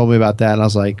friends told me about that, and I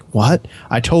was like, what?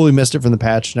 I totally missed it from the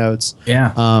patch notes.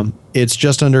 It's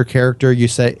just under character. You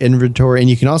set inventory, and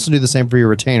you can also do the same for your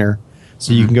retainer.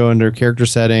 So you can go under character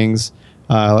settings,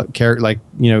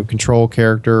 control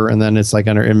character, and then it's like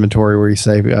under inventory where you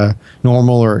say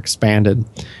normal or expanded.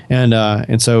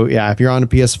 And so if you're on a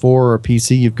PS4 or a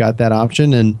PC, you've got that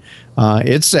option, and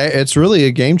it's really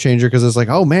a game changer because it's like,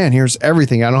 oh man, here's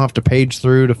everything. I don't have to page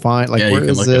through to find where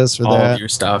is this or all that. Of your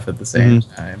stuff at the same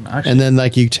time. Actually, and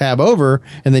then you tab over,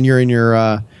 and then you're in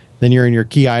your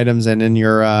key items and in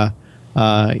your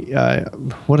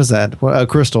what is that?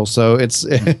 Crystal. So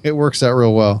it works out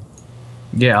real well.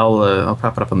 Yeah, I'll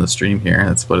pop it up on the stream here.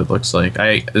 That's what it looks like.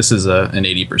 This is an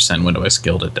 80% window. I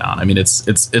scaled it down. I mean,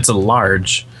 it's a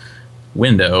large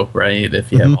window, right?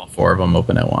 If you have all four of them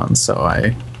open at once, so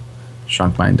I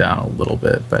shrunk mine down a little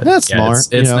bit. But that's smart.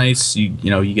 It's nice. You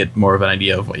get more of an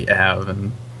idea of what you have,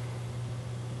 and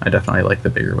I definitely like the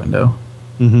bigger window.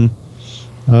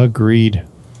 Agreed.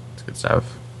 It's good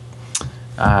stuff.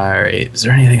 All right. Is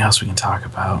there anything else we can talk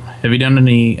about? Have you done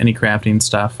any crafting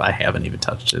stuff? I haven't even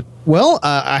touched it. Well,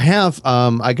 I have.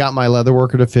 I got my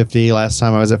leatherworker to 50 last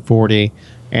time. I was at 40,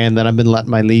 and then I've been letting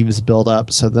my leaves build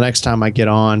up. So the next time I get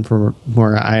on from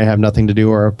where I have nothing to do,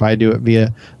 or if I do it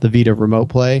via the Vita remote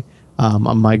play,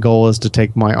 my goal is to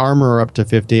take my armor up to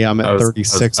 50. I'm at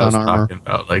 36 on armor. Talking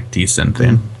about like decent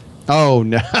thing. Oh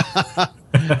no.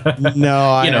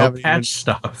 No, patch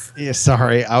stuff. Yeah,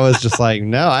 sorry, I was just like,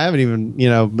 no, I haven't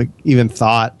even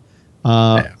thought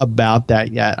about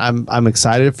that yet. I'm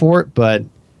excited for it, but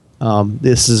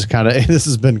this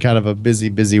has been kind of a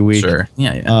busy week. Sure.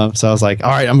 Yeah. So I was like,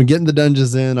 all right, I'm getting the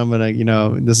dungeons in. I'm gonna,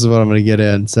 this is what I'm gonna get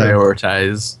in. So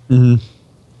prioritize.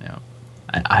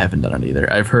 I haven't done it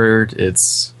either. I've heard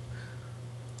it's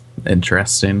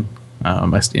interesting.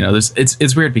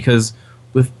 It's weird because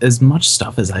with as much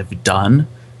stuff as I've done,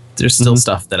 there's still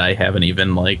stuff that I haven't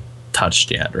even touched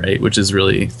yet, right? Which is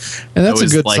really, and that's a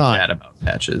good sign. That about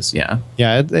patches, yeah.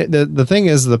 Yeah, the thing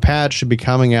is, the patch should be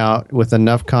coming out with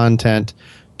enough content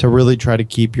to really try to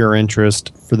keep your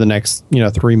interest for the next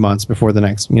 3 months before the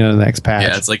next patch.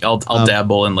 Yeah, it's like I'll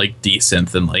dabble in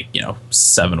desynth in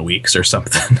 7 weeks or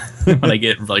something when I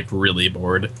get really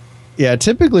bored. Yeah,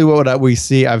 typically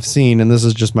I've seen, and this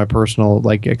is just my personal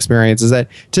experience, is that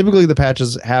typically the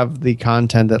patches have the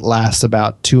content that lasts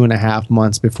about 2.5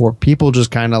 months before people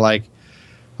just kind of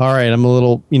all right, I'm a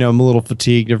little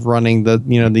fatigued of running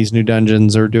these new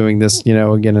dungeons or doing this,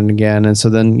 again and again. And so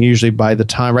then usually by the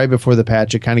time right before the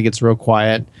patch, it kind of gets real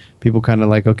quiet. People kind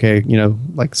of okay,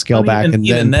 scale back, and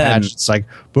then patch, it's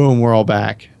boom, we're all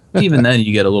back. Even then,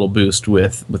 you get a little boost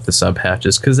with the sub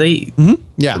patches because they,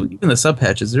 even the sub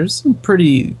patches, there's some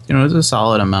pretty, there's a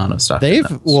solid amount of stuff. They've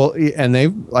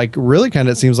really kind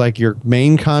of, it seems like your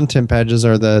main content patches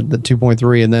are the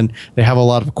 2.3, and then they have a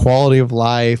lot of quality of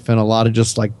life and a lot of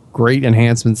just great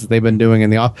enhancements that they've been doing in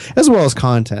the off, as well as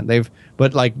content.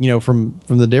 But from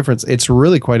the difference, it's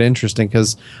really quite interesting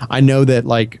because I know that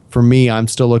for me, I'm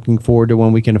still looking forward to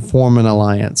when we can form an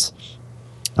alliance.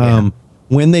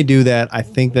 When they do that, I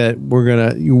think that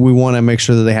we want to make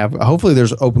sure that they have, hopefully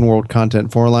there's open world content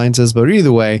for alliances, but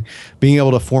either way, being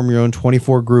able to form your own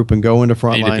 24 group and go into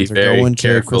front lines or go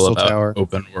into Crystal Tower.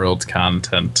 Open world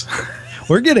content.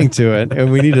 We're getting to it,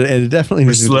 and we need to, and it definitely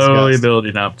needs to be slowly discussed.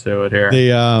 Building up to it here.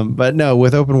 But no,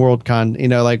 with open world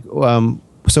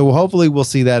so hopefully we'll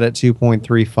see that at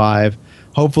 2.35.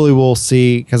 Hopefully we'll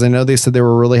see, because I know they said they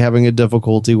were really having a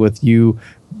difficulty with you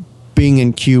being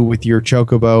in queue with your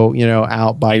chocobo,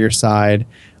 out by your side.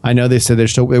 I know they said they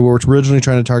were originally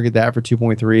trying to target that for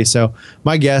 2.3. So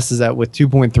my guess is that with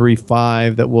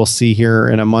 2.35 that we'll see here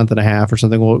in a month and a half or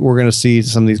something, we're going to see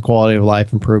some of these quality of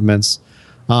life improvements.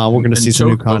 We're going to see some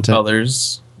new content.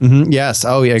 Colors. Yes.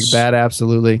 Oh yeah. That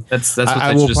absolutely. That's what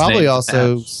I will probably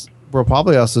also. We'll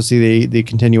probably also see the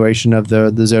continuation of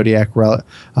the Zodiac,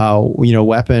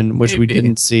 weapon, which we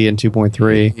didn't see in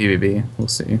 2.3. EVB. We'll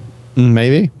see.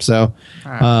 Maybe. So,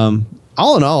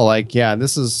 all in all,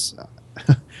 this is.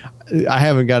 I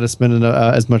haven't got to spend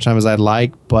as much time as I'd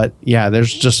like, but yeah,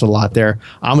 there's just a lot there.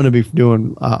 I'm going to be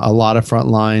doing a lot of front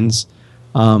lines,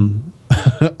 a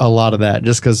lot of that,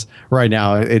 just because right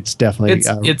now it's definitely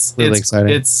really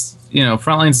exciting. It's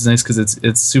Frontlines is nice because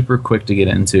it's super quick to get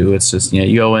into. It's just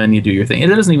you go in, you do your thing,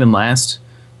 and it doesn't even last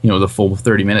the full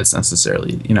 30 minutes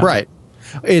necessarily. Right.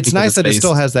 It's nice that it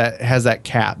still has that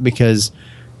cap because.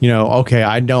 Okay,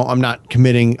 I'm not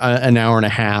committing an hour and a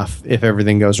half if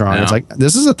everything goes wrong. No. It's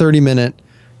this is a 30-minute,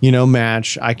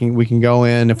 match. We can go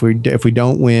in if we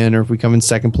don't win or if we come in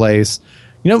second place,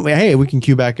 hey, we can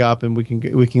queue back up and we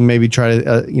can maybe try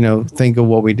to think of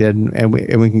what we did and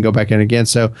we can go back in again.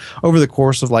 So over the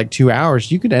course of 2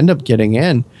 hours, you could end up getting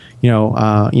in, 4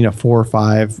 or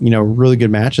 5, really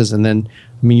good matches, and then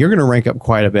you're going to rank up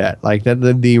quite a bit.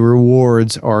 The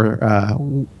rewards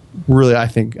are. Really, I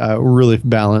think really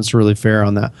balanced, really fair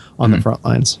on the front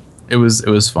lines. It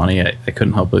was funny. I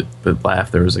couldn't help but laugh.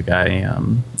 There was a guy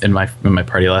in my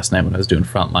party last night when I was doing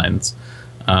front lines.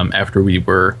 After we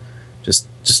were just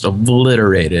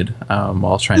obliterated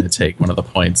while trying to take one of the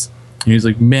points, and he was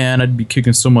like, "Man, I'd be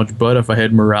kicking so much butt if I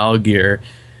had morale gear."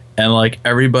 And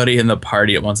everybody in the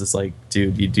party at once is like,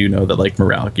 "Dude, you do know that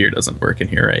morale gear doesn't work in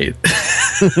here, right?"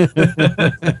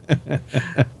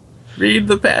 Read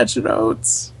the patch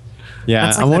notes. Yeah,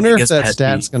 That's like I my wonder if biggest that pet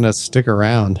stat's peeve. going to stick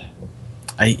around.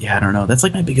 I don't know. That's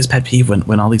like my biggest pet peeve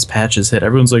when all these patches hit.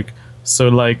 Everyone's like, so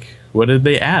like, what did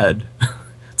they add?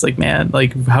 It's like, man,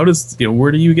 like, how does,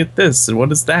 where do you get this and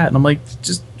what is that? And I'm like,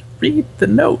 just read the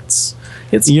notes.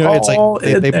 It's It's all like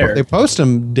in there. they post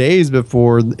them days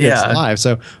before it's Yeah. live.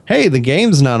 So, hey, the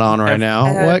game's not on right I've now.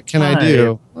 had What can I do?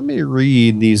 time. Let me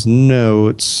read these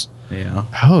notes. Yeah.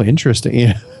 Oh, interesting.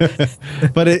 Yeah.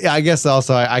 But I guess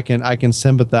also I can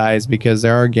sympathize because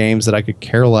there are games that I could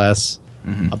care less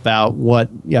about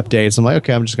what updates. I'm like,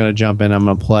 okay, I'm just going to jump in. I'm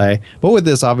going to play. But with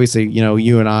this, obviously,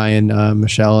 you and I and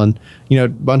Michelle and a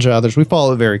bunch of others, we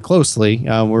follow it very closely.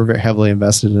 We're very heavily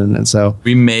invested in it. So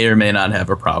We may or may not have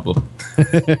a problem.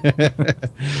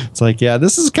 it's like, yeah,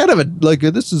 this is kind of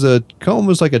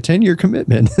almost like a 10-year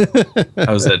commitment.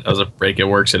 I was at a break at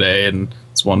work today, and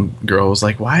this one girl was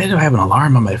like, "Why do I have an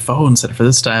alarm on my phone set for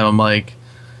this time?" I'm like,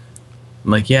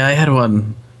 yeah, I had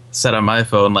one set on my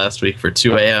phone last week for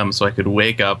 2 a.m. so I could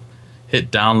wake up,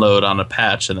 hit download on a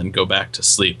patch, and then go back to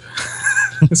sleep.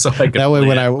 So I could That way, play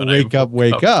when it I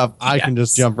wake up, I can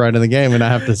just Yes. jump right in the game and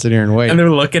not have to sit here and wait. And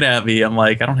they're looking at me. I'm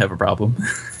like, I don't have a problem.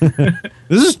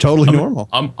 This is totally normal.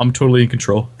 I'm totally in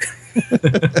control.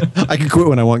 I can quit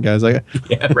when I want, guys. Yeah,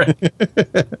 right.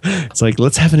 It's like,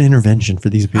 let's have an intervention for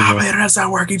these people. Oh, my internet's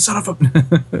not working, son of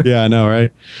a. Yeah, I know,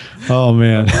 right? Oh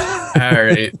man. All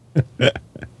right.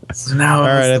 So now, All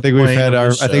right, I think we've had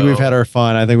our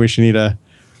fun. I think we need to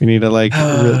really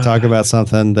talk about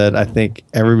something that I think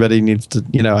everybody needs to.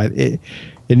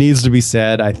 It needs to be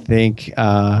said. I think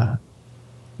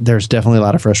there's definitely a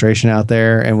lot of frustration out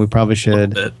there, and we probably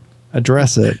should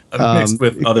address it. Mixed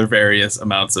with other various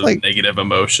amounts of negative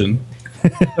emotion.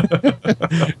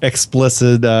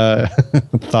 Explicit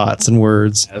thoughts and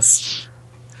words. Yes.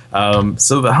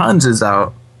 So the Hunt is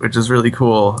out, which is really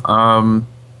cool.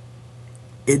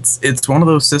 It's one of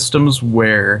those systems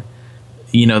where,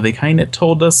 they kind of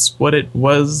told us what it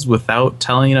was without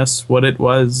telling us what it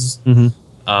was.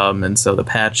 Mm-hmm. And so the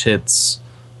patch hits,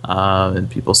 and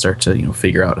people start to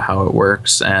figure out how it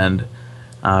works, and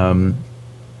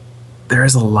there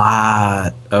is a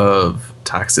lot of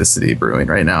toxicity brewing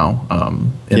right now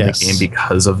in the game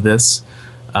because of this.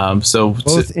 So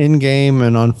both in game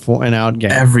and and out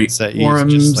game, every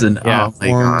forums forums,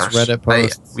 Reddit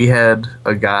posts. We had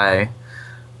a guy.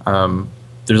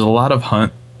 There's a lot of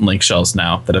Hunt link shells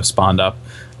now that have spawned up,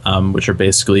 which are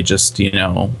basically just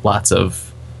lots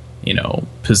of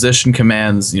position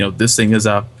commands. This thing is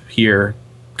up here,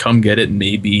 come get it.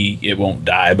 Maybe it won't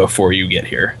die before you get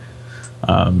here.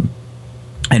 And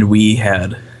we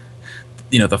had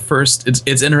the first.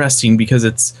 It's interesting because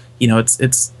it's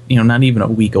not even a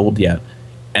week old yet,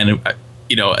 and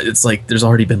it's like there's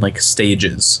already been like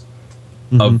stages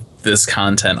of this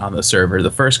content on the server.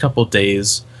 The first couple of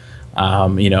days,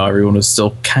 everyone was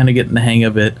still kind of getting the hang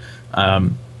of it.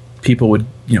 People would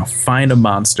find a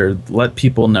monster, let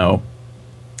people know,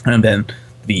 and then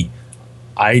the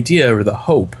idea or the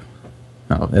hope,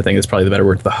 I think it's probably the better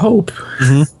word, the hope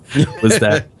was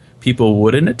that people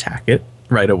wouldn't attack it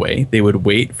right away. They would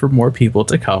wait for more people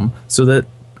to come so that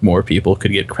more people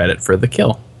could get credit for the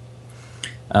kill.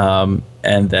 And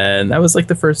then that was like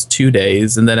the first 2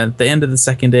 days. And then at the end of the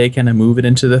second day, kind of move it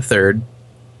into the third,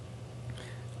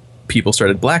 people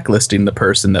started blacklisting the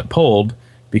person that pulled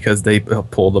because they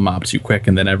pulled the mob too quick,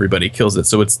 and then everybody kills it.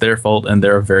 So it's their fault and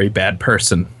they're a very bad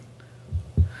person.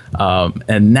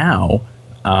 And now,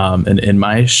 in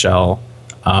my shell,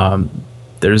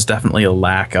 there's definitely a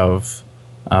lack of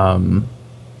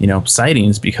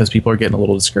sightings because people are getting a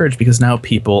little discouraged because now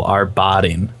people are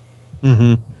botting.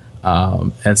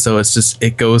 And so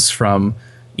it goes from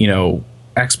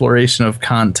exploration of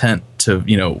content to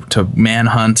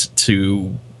manhunt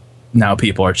to now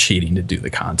people are cheating to do the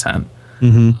content.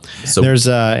 So There's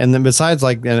and then besides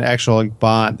like an actual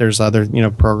bot, there's other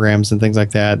programs and things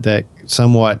like that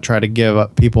somewhat try to give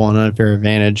up people an unfair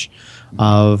advantage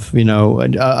of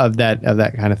of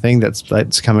that kind of thing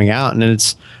that's coming out, and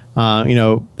it's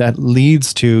that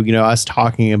leads to us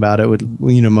talking about it would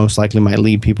most likely might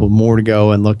lead people more to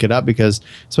go and look it up, because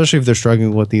especially if they're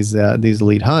struggling with these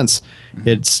elite hunts,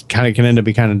 it's kind of can end up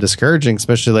being kind of discouraging,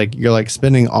 especially like you're like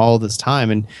spending all this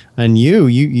time, and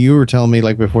you were telling me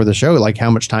like before the show like how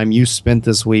much time you spent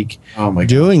this week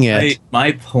doing it.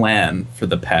 My plan for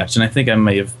the patch, and I think I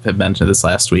may have mentioned this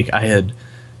last week, I had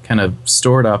kind of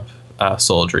stored up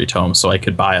soldiery tomes so I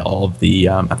could buy all of the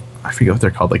I forget what they're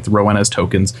called, like the Rowena's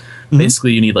tokens.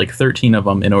 Basically, you need like 13 of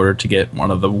them in order to get one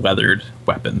of the weathered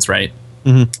weapons, right?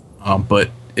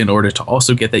 But in order to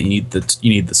also get that, you need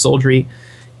the soldiery,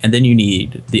 and then you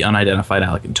need the unidentified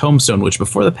Alec and Tombstone, which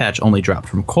before the patch only dropped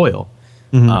from Coil.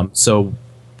 So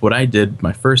what I did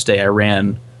my first day, I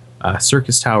ran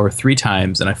Circus Tower 3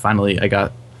 times, and I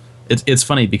got. It's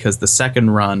funny because the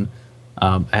second run,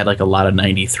 I had like a lot of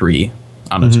 93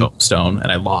 on a tombstone, and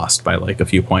I lost by like a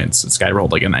few points. This guy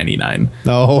rolled like a 99.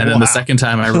 Oh, and then the second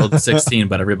time I rolled a 16,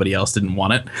 but everybody else didn't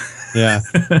want it. Yeah.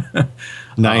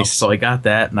 Nice. So I got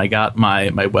that, and I got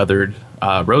my weathered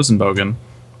Rosenbogen.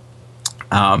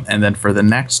 And then for the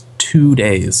next 2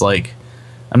 days, like,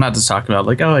 I'm not just talking about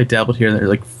like, oh, I dabbled here and there.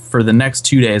 Like, for the next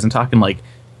 2 days, I'm talking like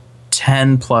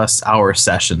 10 plus hour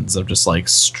sessions of just like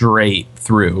straight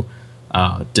through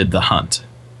did the hunt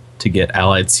to get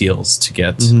allied seals, to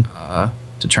get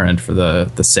to turn in for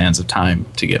the Sands of Time,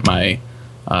 to get my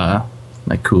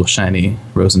my cool shiny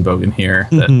Rosenbogen here.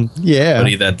 That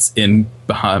everybody that's in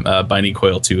Binding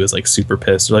Coil 2 is like super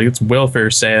pissed. They're like, it's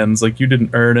welfare sands, like you didn't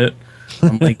earn it.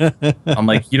 I'm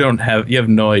like, you have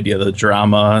no idea the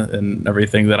drama and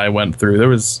everything that I went through. It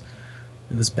was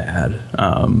bad.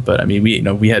 But I mean,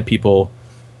 we had people,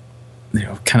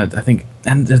 kind of, I think,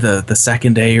 and the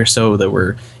second day or so that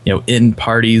were, in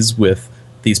parties with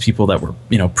these people that were,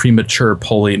 premature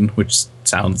polling, which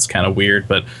sounds kind of weird,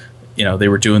 but they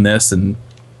were doing this, and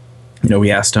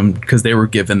we asked them because they were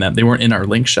given them, they weren't in our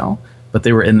link shell, but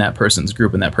they were in that person's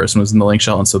group, and that person was in the link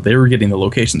shell, and so they were getting the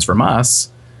locations from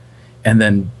us. And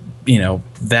then,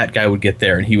 that guy would get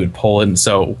there and he would pull in.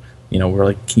 So, we're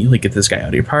like, can you like get this guy out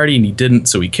of your party? And he didn't.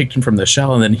 So we kicked him from the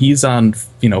shell. And then he's on,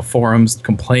 forums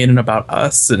complaining about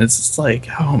us. And it's just like,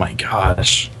 oh my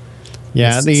gosh.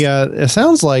 Yeah. It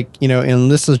sounds like, and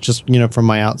this is just, from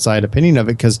my outside opinion of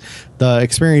it, because the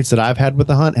experience that I've had with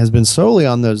the hunt has been solely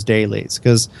on those dailies.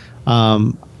 Because,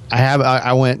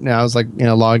 I went and I was like,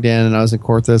 logged in, and I was in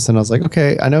Korthus, and I was like,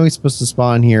 okay, I know he's supposed to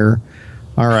spawn here.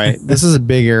 All right, this is a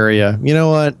big area. You know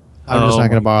what? I'm just not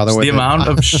going to bother with the amount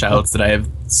of shouts that I have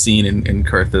seen in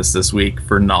Korthus this week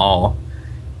for Null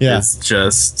is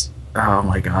just, oh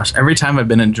my gosh. Every time I've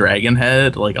been in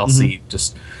Dragonhead, like I'll see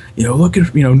just, look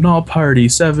at, Null Party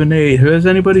 7-8. Has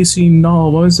anybody seen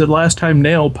Null? When was the last time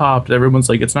Nail popped? Everyone's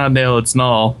like, it's not Nail, it's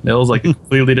Null. Nail's like a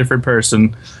completely different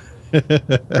person.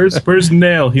 Where's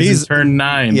Nail? He's in turn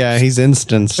 9. Yeah, he's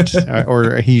instanced,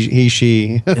 or he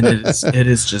she. And it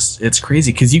is just, it's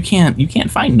crazy because you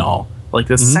can't find Null. Like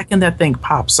the second that thing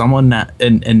pops, someone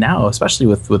and now, especially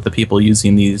with the people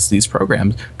using these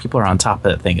programs, people are on top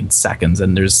of that thing in seconds,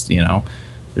 and there's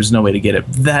no way to get it.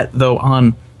 That though,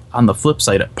 on the flip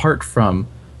side, apart from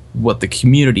what the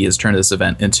community has turned this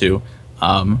event into,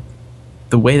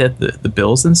 the way that the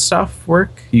bills and stuff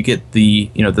work, you get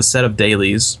the set of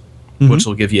dailies, which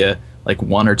will give you like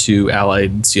 1 or 2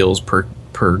 allied seals per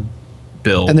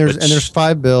bill. And there's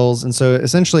 5 bills, and so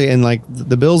essentially, in like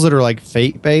the bills that are like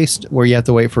fate based, where you have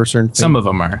to wait for a certain fate, some of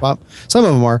them are. Some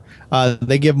of them are.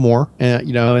 They give more,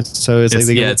 it's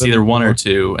it's either 1 or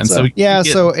 2, and so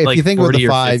if like you think about the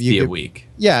 5, you get a week.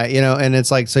 Yeah, and it's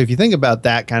like, so if you think about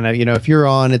that kind of, if you're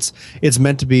on, it's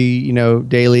meant to be,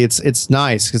 daily. It's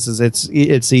nice because it's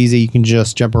easy. You can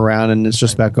just jump around, and it's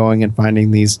just about going and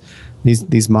finding these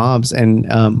mobs.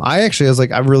 And I was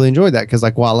like, I really enjoyed that because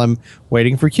like while I'm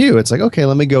waiting for Q, it's like, okay,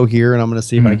 let me go here and I'm going to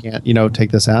see if I can't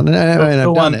take this out. And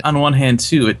I've done it. On one hand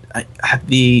too,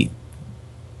 the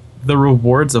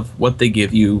rewards of what they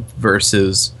give you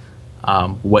versus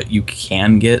what you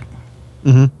can get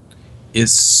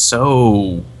is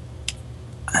so,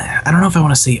 I don't know if I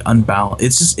want to say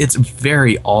unbalanced. It's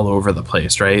very all over the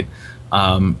place, right?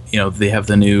 They have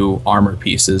the new armor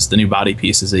pieces, the new body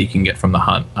pieces that you can get from the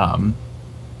hunt.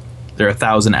 There are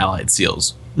 1,000 allied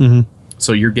seals.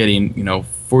 So you're getting,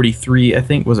 43, I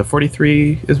think. Was it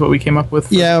 43 is what we came up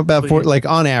with? Yeah, about 40, like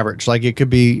on average. Like it could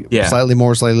be slightly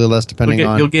more, slightly less, depending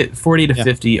on. You'll get 40 to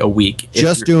 50 a week.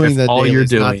 Just doing the all dailies, you're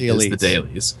doing not the is the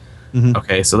dailies.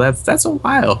 Okay, so that's a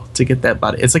while to get that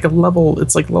body. It's like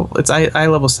it's I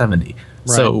level 70. Right.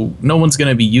 So no one's going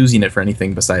to be using it for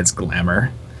anything besides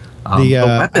glamour. The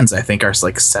weapons, I think, are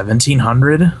like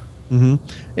 1,700.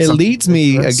 It leads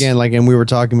me again, like, and we were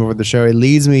talking before the show. It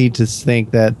leads me to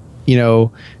think that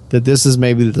that this is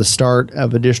maybe the start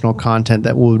of additional content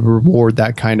that would reward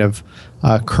that kind of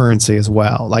currency as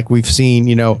well. Like we've seen,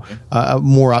 more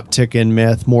uptick in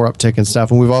myth, more uptick in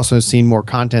stuff, and we've also seen more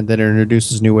content that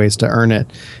introduces new ways to earn it.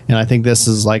 And I think this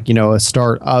is like a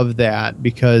start of that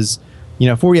because.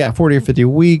 40 or 50 a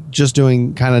week, just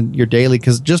doing kind of your daily,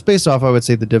 because just based off, I would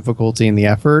say the difficulty and the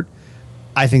effort,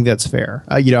 I think that's fair.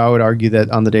 I would argue that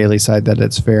on the daily side that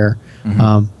it's fair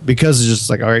because it's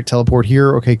just like, all right, teleport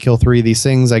here, okay, kill 3 of these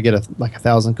things, I get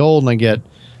 1,000 gold, and I get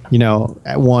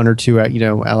 1 or 2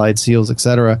 allied seals,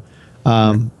 etc.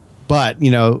 But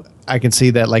I can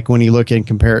see that like when you look and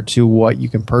compare it to what you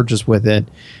can purchase with it,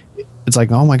 it's like,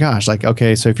 oh my gosh, like,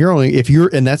 okay, so if you're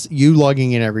and that's you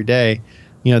logging in every day,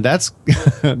 that's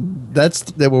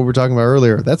that's what we were talking about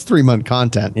earlier. That's 3-month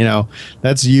content.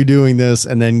 That's you doing this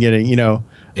and then getting,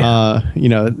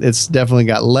 it's definitely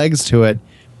got legs to it.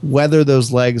 Whether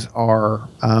those legs are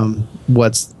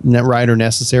what's right or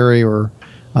necessary, or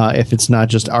if it's not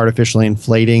just artificially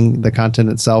inflating the content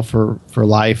itself for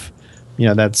life,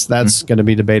 that's going to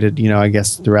be debated, I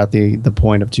guess, throughout the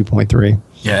point of 2.3.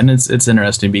 Yeah, and it's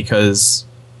interesting because,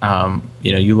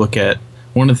 you look at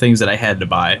one of the things that I had to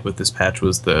buy with this patch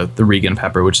was the Regan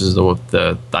Pepper, which is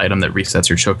the item that resets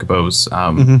your Chocobo's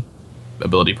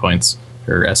ability points,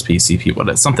 or SP, CP, what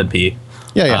it's something P.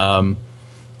 Yeah.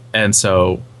 And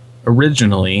so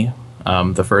originally,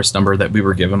 the first number that we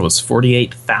were given was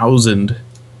 48,000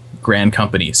 Grand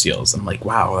Company seals. I'm like,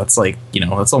 wow, that's like,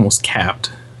 that's almost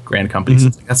capped. Grand Company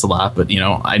seals. That's a lot, but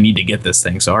I need to get this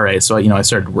thing. So all right, so I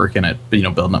started working at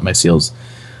building up my seals.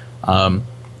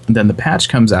 And then the patch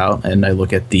comes out, and I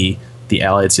look at the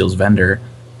Allied Seals vendor.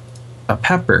 A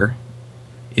pepper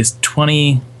is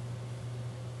 20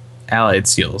 Allied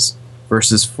Seals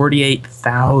versus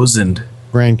 48,000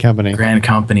 Grand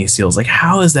Company seals. Like,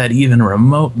 how is that even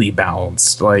remotely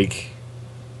balanced? Like,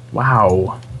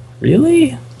 wow,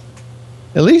 really?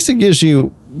 At least it gives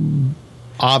you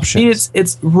options. I mean,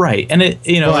 it's right, and it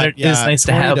is nice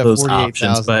to have those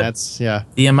options, but that's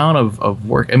the amount of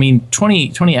work. I mean,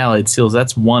 20 Allied Seals,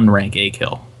 that's 1 rank A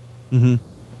kill,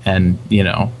 and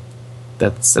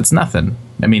that's nothing.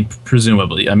 I mean,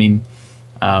 presumably. I mean,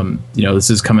 this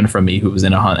is coming from me, who was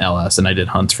in a hunt LS, and I did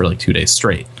hunts for like 2 days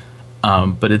straight.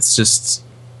 But it's just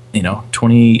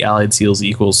 20 Allied Seals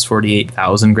equals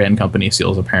 48,000 Grand Company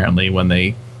seals, apparently, when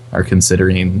they are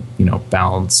considering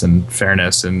balance and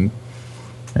fairness and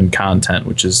content,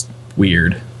 which is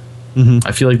weird.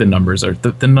 I feel like the numbers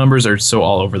are so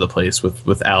all over the place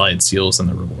with Allied Seals and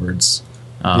the rewards.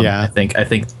 I think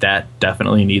that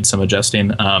definitely needs some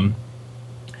adjusting.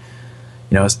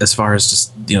 As far as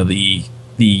just the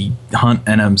hunt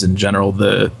NMs in general,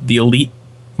 the elite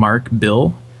mark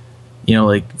bill,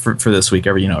 like for this week,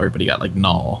 everybody got like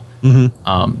null.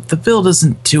 The bill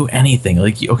doesn't do anything.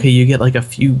 Like, okay, you get like a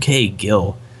few K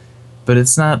gil, but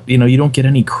it's not, you don't get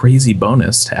any crazy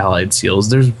bonus to Allied Seals.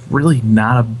 There's really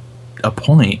not a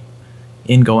point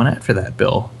in going after that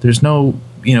bill. There's no,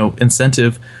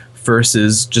 incentive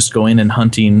versus just going and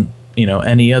hunting,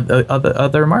 any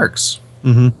other marks.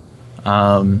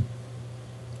 And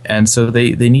so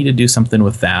they need to do something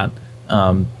with that.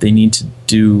 They need to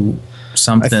do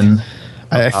something.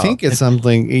 I think it's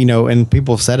something, and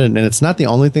people have said it, and it's not the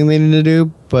only thing they need to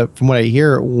do, but from what I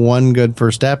hear, one good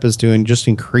first step is to just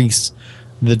increase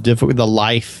the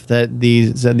life that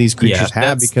these creatures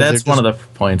have, because that's one of the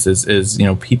points is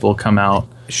people come out,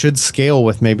 should scale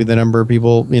with maybe the number of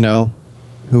people,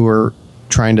 who are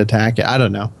trying to attack it. I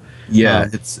don't know. Yeah,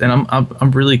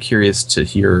 I'm really curious to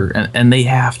hear, and they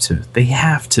have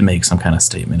to make some kind of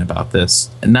statement about this,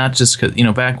 and not just because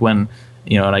back when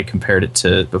and I compared it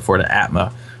to before to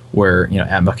Atma, where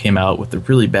Atma came out with the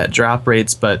really bad drop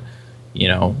rates, but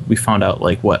we found out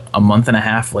like a month and a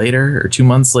half later or 2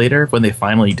 months later, when they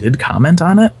finally did comment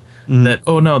on it,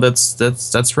 that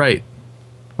that's right.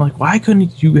 I'm like, why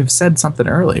couldn't you have said something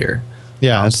earlier?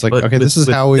 Yeah, it's like, okay, this is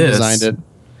how we designed it.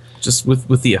 Just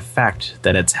with the effect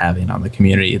that it's having on the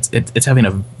community, it's having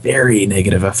a very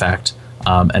negative effect,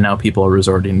 and now people are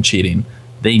resorting to cheating.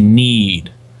 They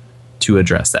need to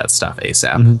address that stuff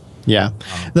ASAP. Yeah.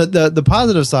 The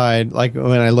positive side, like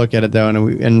when I look at it though,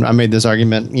 and I made this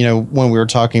argument, when we were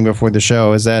talking before the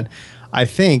show, is that I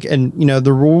think, and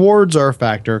the rewards are a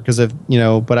factor because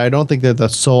but I don't think they're the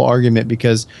sole argument,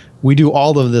 because we do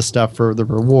all of this stuff for the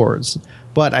rewards.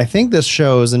 But I think this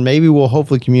shows, and maybe we'll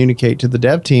hopefully communicate to the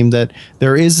dev team, that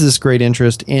there is this great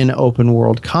interest in open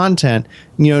world content.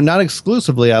 Not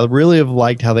exclusively. I really have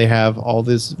liked how they have all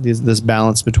this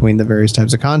balance between the various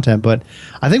types of content. But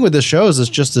I think what this shows is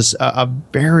just this a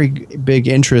very big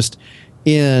interest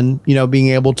in being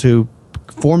able to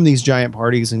form these giant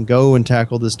parties and go and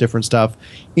tackle this different stuff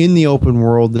in the open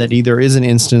world that either isn't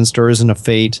instanced or isn't a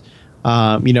fate.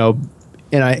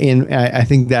 And I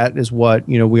think that is what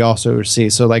we also see.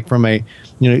 So like from a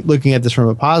looking at this from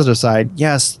a positive side,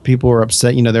 yes, people are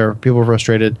upset. There are people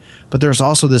frustrated, but there's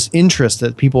also this interest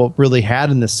that people really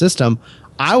had in this system.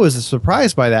 I was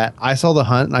surprised by that. I saw the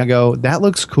hunt and I go, that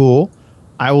looks cool.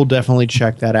 I will definitely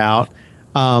check that out.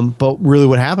 But really,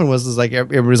 what happened was like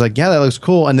everybody's like, yeah, that looks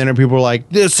cool, and then people were like,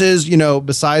 this is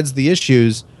besides the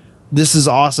issues, this is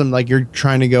awesome. Like, you're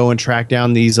trying to go and track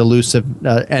down these elusive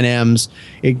NMs.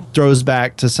 It throws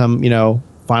back to some,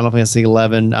 Final Fantasy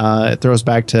 11. It throws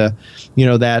back to,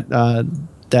 that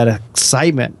that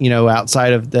excitement,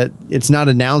 outside of that. It's not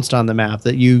announced on the map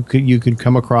that you could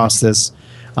come across this.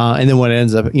 And then what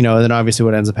ends up, then obviously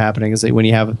what ends up happening is that when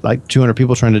you have like 200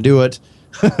 people trying to do it,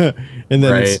 and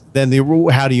then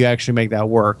how do you actually make that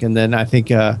work? And then I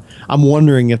think I'm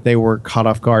wondering if they were caught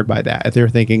off guard by that. If they're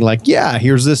thinking like, yeah,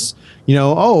 here's this,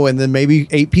 and then maybe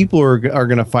 8 people are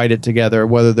going to fight it together,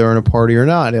 whether they're in a party or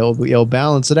not. It'll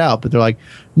balance it out. But they're like,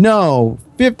 no,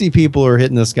 50 people are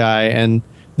hitting this guy, and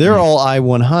they're all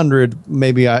I-100,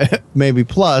 maybe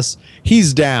plus.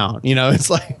 He's down. It's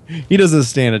like he doesn't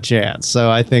stand a chance.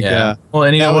 So I think. Yeah. Well,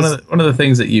 and one of the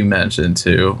things that you mentioned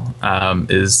too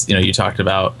is you talked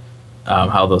about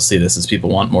how they'll see this as people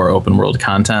want more open world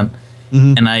content,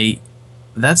 and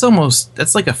that's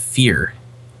like a fear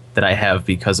that I have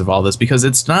because of all this. Because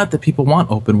it's not that people want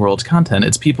open world content;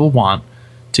 it's people want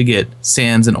to get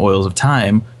sands and oils of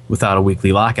time without a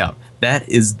weekly lockout. That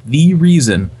is the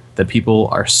reason that people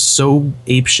are so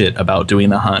apeshit about doing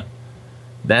the hunt.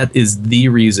 That is the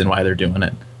reason why they're doing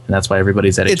it, and that's why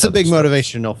everybody's at. It's a big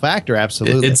motivational factor,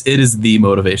 absolutely. It is the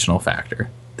motivational factor.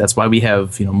 That's why we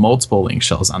have multiple link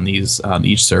shells on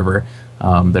each server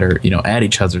that are at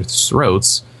each other's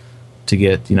throats to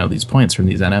get these points from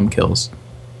these NM kills.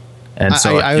 And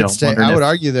so I would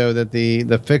argue though that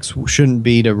the fix shouldn't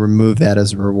be to remove that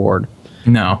as a reward.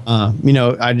 No.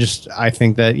 I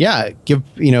think that,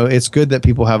 it's good that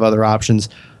people have other options,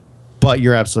 but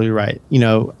you're absolutely right.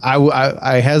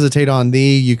 I hesitate on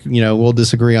we'll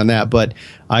disagree on that, but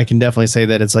I can definitely say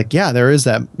that it's like, there is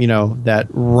that, that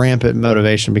rampant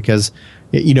motivation because,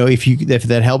 if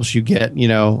that helps you get,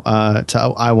 to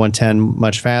I-110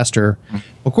 much faster,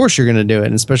 of course you're going to do it.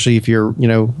 And especially if you're,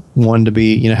 one to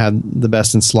be, have the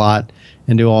best in slot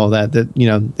and do all of that,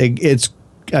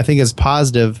 I think it's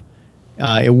positive.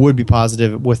 It would be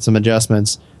positive with some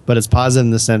adjustments, but it's positive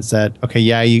in the sense that, okay,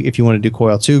 if you want to do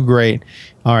Coil 2, great.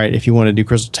 All right, if you want to do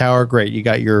Crystal Tower, great. You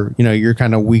got your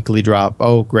kind of weekly drop.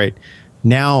 Oh, great.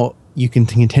 Now you can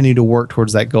continue to work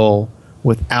towards that goal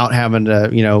without having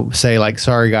to, say like,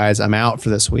 sorry guys, I'm out for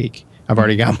this week. I've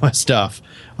already got my stuff.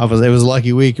 It was a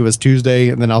lucky week. It was Tuesday,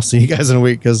 and then I'll see you guys in a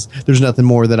week because there's nothing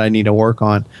more that I need to work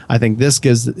on. I think this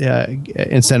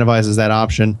incentivizes that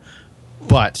option,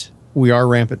 but we are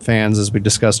rampant fans, as we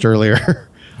discussed earlier.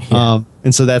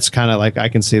 And so that's kind of like, I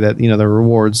can see that, the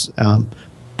rewards,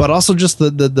 but also just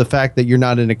the fact that you're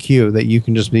not in a queue, that you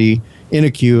can just be in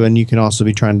a queue and you can also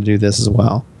be trying to do this as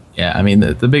well. Yeah. I mean,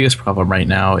 the biggest problem right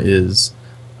now is,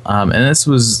 and this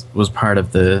was part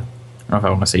of the, I don't know if I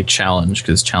want to say challenge,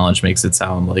 because challenge makes it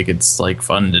sound like it's like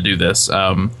fun to do this.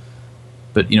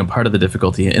 But, part of the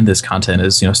difficulty in this content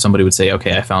is, somebody would say,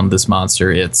 okay, I found this monster.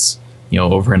 It's,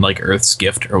 over in like Earth's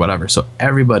Gift or whatever. So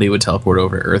everybody would teleport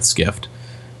over to Earth's Gift.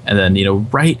 And then,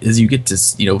 right as you get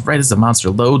to, right as the monster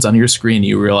loads on your screen,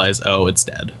 you realize, oh, it's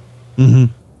dead.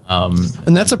 Mm-hmm.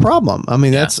 And that's a problem. I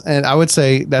mean, and I would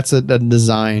say that's a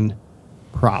design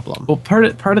problem. Well, part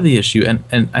of the issue,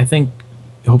 and I think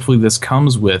hopefully this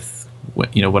comes with,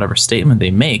 whatever statement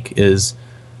they make is,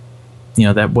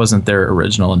 that wasn't their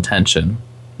original intention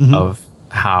of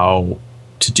how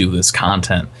to do this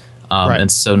content. Right.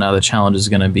 And so now the challenge is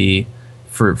going to be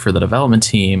for the development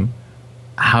team,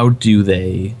 how do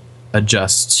they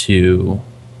adjust to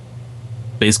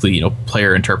basically,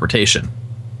 player interpretation,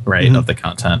 right, of the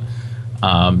content?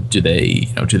 Do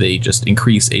they just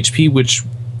increase HP, which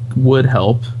would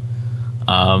help?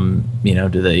 Do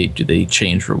they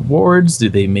change rewards? Do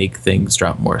they make things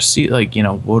drop more? What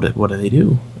do they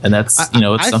do? And that's,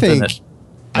 it's something that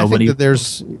I think that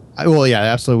there's,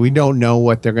 absolutely. We don't know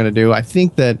what they're going to do. I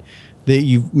think that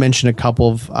you've mentioned a couple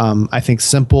of, I think,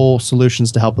 simple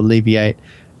solutions to help alleviate.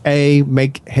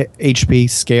 Make HP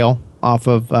scale off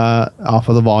of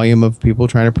the volume of people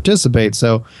trying to participate.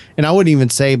 So, and I wouldn't even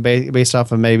say based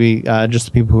off of maybe just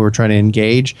the people who are trying to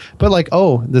engage, but like,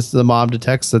 the mob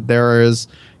detects that there is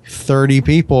 30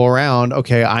 people around.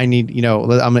 Okay, I need,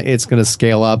 it's going to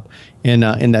scale up in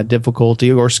that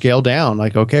difficulty or scale down.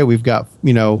 Like, okay, we've got,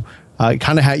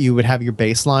 kind of how you would have your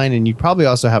baseline, and you probably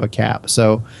also have a cap.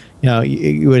 So,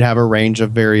 you would have a range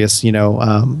of various,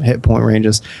 hit point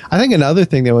ranges. I think another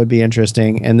thing that would be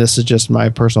interesting, and this is just my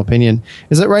personal opinion,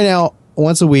 is that right now,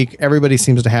 once a week, everybody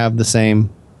seems to have the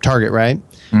same target, right?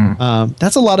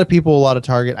 That's a lot of people, a lot of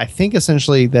target. I think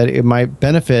essentially that it might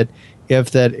benefit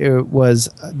if that it was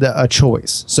a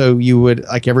choice. So you would,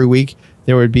 like every week,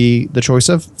 there would be the choice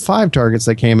of 5 targets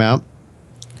that came out.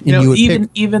 And you would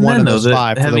even then, though,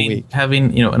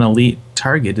 having an elite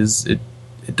target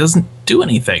it doesn't do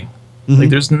anything. Like,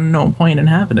 there's no point in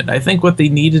having it. I think what they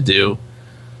need to do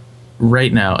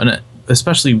right now, and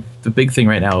especially the big thing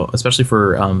right now, especially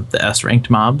for the S ranked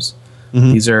mobs,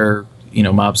 these are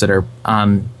mobs that are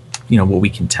on, what we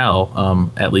can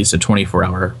tell, at least a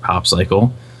 24-hour pop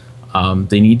cycle,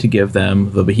 they need to give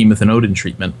them the Behemoth and Odin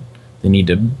treatment. They need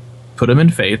to put them in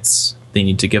Fates. They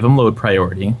need to give them load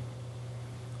priority.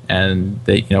 And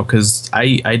they, because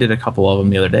I did a couple of them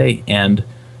the other day, and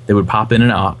they would pop in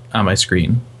and out on my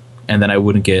screen, and then I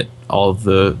wouldn't get all of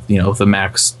the, the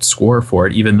max score for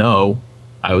it, even though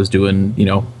I was doing,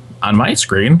 on my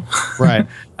screen, right?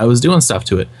 I was doing stuff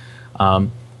to it.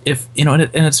 If and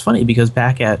it's funny because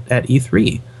back at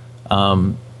E3,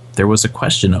 there was a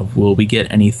question of, will we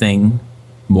get anything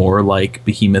more like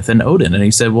Behemoth and Odin? And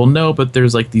he said, well, no, but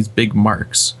there's like these big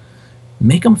marks.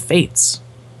 Make them Fates.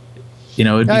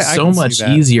 It'd be so much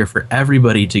easier for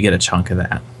everybody to get a chunk of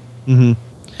that. Mm-hmm.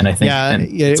 And I think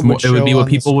it would be what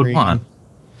people would want.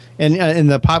 And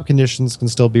the pop conditions can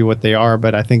still be what they are,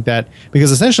 but I think that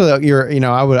because essentially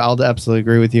I'll absolutely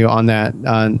agree with you on that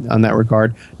on that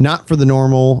regard. Not for the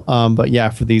normal, but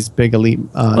yeah, for these big elite.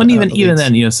 And even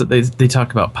then, so they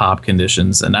talk about pop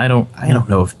conditions, and I don't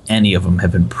know if any of them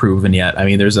have been proven yet. I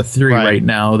mean, there's a theory right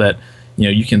now that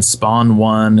you can spawn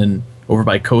one and over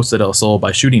by Costa del Sol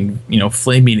by shooting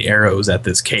flaming arrows at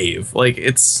this cave. Like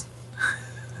it's.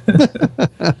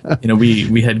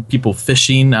 We had people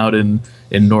fishing out in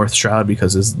North Shroud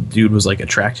because this dude was like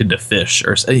attracted to fish,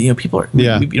 or people are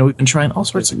we've been trying all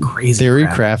sorts of crazy theory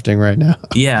crafting right now.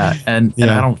 and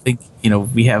I don't think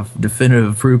we have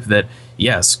definitive proof that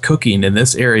yes, cooking in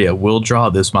this area will draw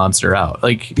this monster out.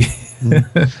 Like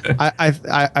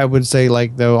I would say,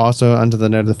 like, though, also under the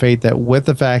note of the fate that with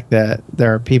the fact that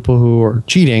there are people who are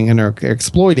cheating and are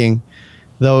exploiting,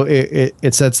 though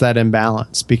it sets that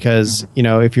imbalance because,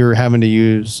 if you're having to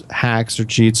use hacks or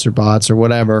cheats or bots or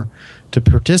whatever to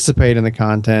participate in the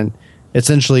content,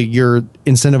 essentially you're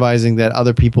incentivizing that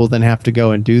other people then have to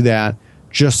go and do that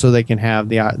just so they can have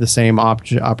the same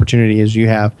opportunity as you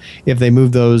have. If they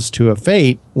move those to a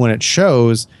fate when it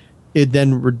shows, it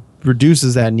then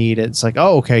reduces that need. It's like,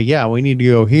 oh, okay, yeah, we need to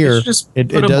go here.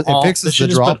 It fixes the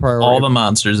draw priority. All the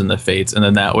monsters in the fates, and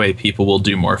then that way people will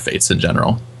do more fates in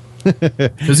general.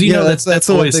 Because that's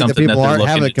always something that people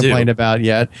haven't complained about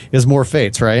yet is more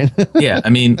fates, right? Yeah,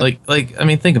 I mean,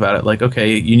 think about it. Like,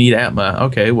 okay, you need Atma.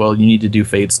 Okay, well, you need to do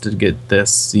fates to get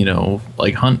this,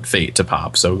 like hunt fate to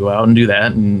pop. So go out and do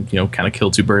that, and kind of kill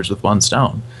two birds with one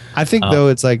stone. I think though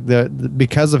it's like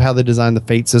because of how they designed the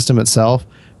fate system itself,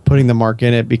 putting the mark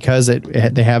in it because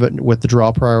they have it with the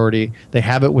draw priority, they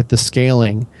have it with the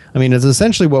scaling. I mean, it's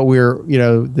essentially what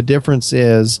the difference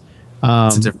is.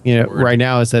 Right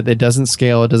now is that it doesn't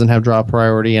scale, it doesn't have draw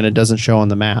priority, and it doesn't show on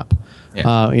the map.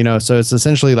 Yeah. So it's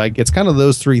essentially like it's kind of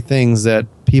those three things that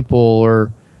people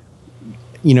are,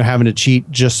 having to cheat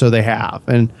just so they have.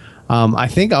 And I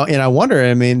think, and I wonder,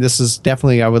 I mean, this is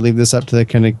definitely, I would leave this up to the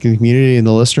kind of community and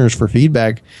the listeners for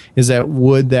feedback. Is that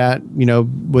would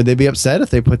they be upset if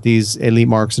they put these elite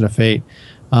marks in a fate?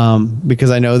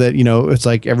 Because I know that, it's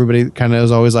like everybody kind of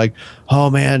is always like, oh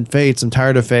man, fates, I'm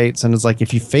tired of fates. And it's like,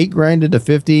 if you fate grinded to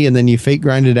 50 and then you fate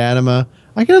grinded Anima,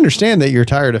 I can understand that you're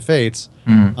tired of fates.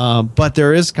 But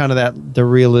there is kind of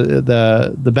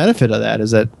the benefit of that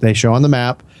is that they show on the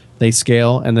map, they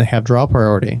scale, and they have draw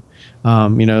priority.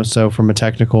 So from a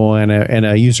technical and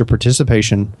a user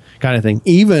participation kind of thing,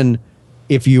 even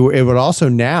if it would also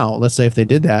now, let's say if they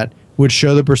did that, would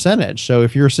show the percentage. So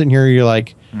if you're sitting here, you're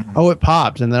like, oh, it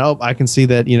popped, and then I can see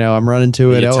that I'm running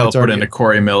to it. You teleport into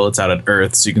Quarry Mill, it's out at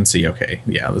Earth, so you can see. Okay,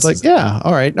 yeah, this is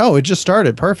all right. No, it just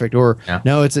started, perfect. Or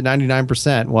no, it's at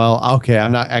 99%. Well, okay,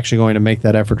 I'm not actually going to make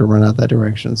that effort to run out that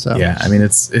direction. So yeah, I mean,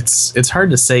 it's hard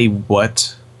to say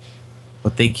what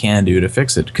they can do to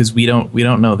fix it because we don't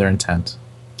know their intent.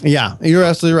 Yeah, you're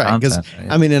absolutely right. Because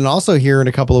I mean, and also here in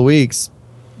a couple of weeks,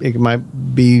 it might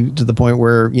be to the point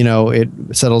where it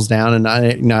settles down and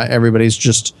not everybody's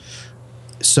just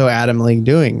so adamantly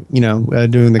doing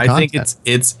the content. I think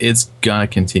it's gonna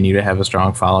continue to have a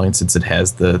strong following since it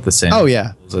has the same. Oh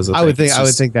yeah, I would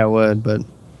think that would, but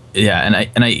yeah, and I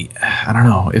don't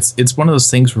know. It's one of those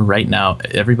things where right now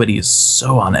everybody is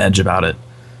so on edge about it,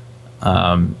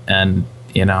 and I'm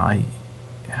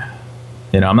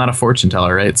not a fortune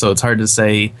teller, right? So it's hard to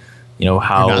say,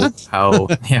 how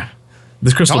yeah.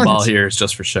 This crystal ball here is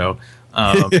just for show.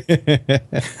 I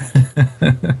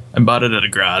bought it at a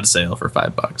garage sale for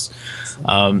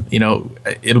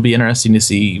 $5. It'll be interesting to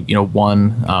see,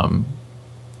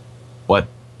 what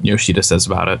Yoshida says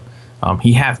about it.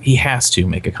 He has to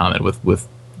make a comment with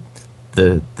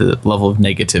the level of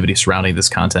negativity surrounding this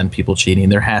content, people cheating.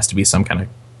 There has to be some kind of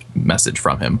message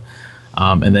from him,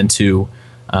 and then two,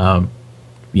 how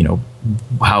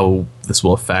this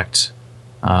will affect.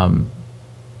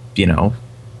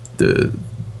 The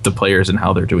the players and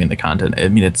how they're doing the content. I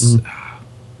mean, it's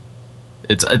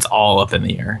all up in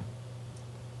the air,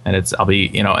 and I'll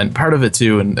be, and part of it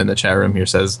too. And the chat room here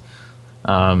says,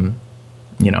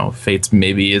 fates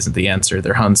maybe isn't the answer.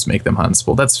 They're hunts, make them hunts.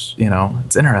 Well, that's,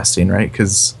 it's interesting, right?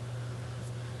 Because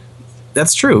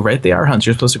that's true, right? They are hunts.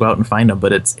 You're supposed to go out and find them,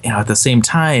 but it's, at the same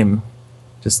time,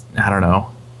 just, I don't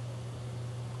know.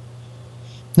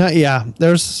 No, yeah,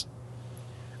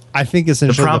 I think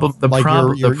essentially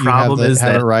the problem is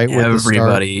that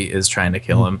everybody is trying to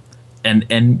kill him,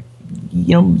 and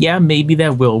maybe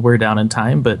that will wear down in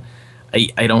time, but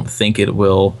I don't think it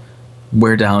will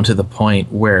wear down to the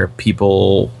point where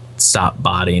people stop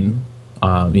botting,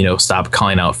 stop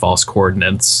calling out false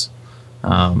coordinates.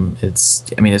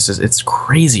 It's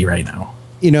crazy right now.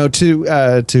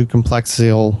 To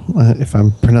Complexial, if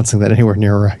I'm pronouncing that anywhere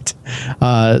near right,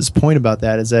 his point about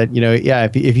that is that,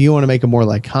 if you want to make it more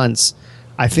like hunts,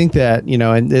 I think that,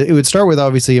 and it would start with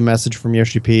obviously a message from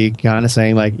Yoshi P kind of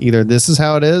saying like, either this is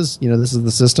how it is, this is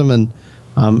the system, and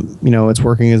it's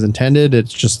working as intended.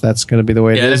 It's just, that's going to be the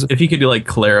way it is. If you could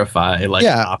clarify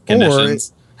op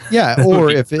conditions. Or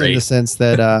if in the sense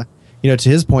that, to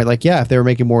his point, if they were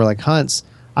making more like hunts,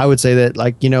 I would say that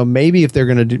maybe if they're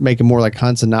going to make it more like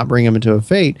hunts and not bring them into a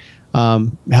fate,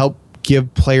 help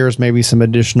give players maybe some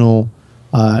additional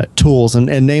tools.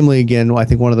 And namely, again, I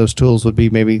think one of those tools would be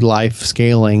maybe life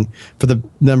scaling for the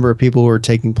number of people who are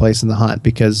taking place in the hunt,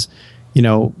 because,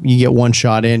 you get one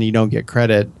shot in, you don't get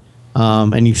credit.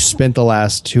 And you've spent the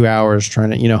last 2 hours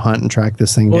trying to, hunt and track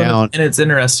this thing down. And it's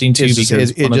interesting too,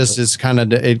 because it kind of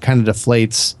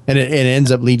deflates, and it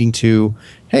ends up leading to,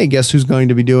 hey, guess who's going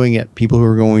to be doing it? People who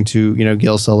are going to,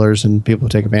 gil sellers and people who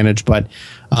take advantage. But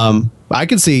I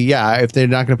could see, if they're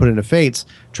not going to put it into fates,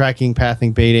 tracking,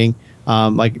 pathing, baiting,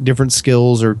 different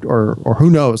skills or who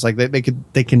knows, they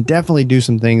can definitely do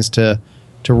some things to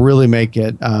really make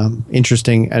it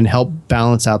interesting and help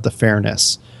balance out the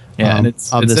fairness. Yeah, and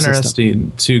it's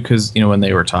interesting too, because when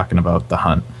they were talking about the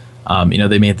hunt,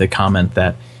 they made the comment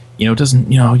that it doesn't,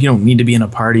 you don't need to be in a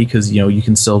party, because you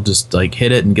can still just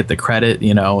hit it and get the credit,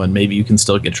 and maybe you can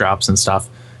still get drops and stuff,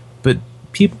 but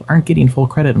people aren't getting full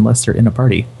credit unless they're in a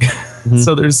party. Mm-hmm.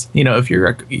 So there's, if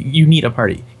you need a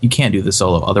party, you can't do the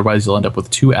solo, otherwise you'll end up with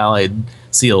 2 allied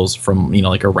seals from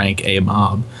a rank A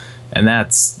mob, and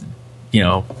that's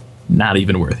not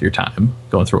even worth your time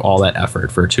going through all that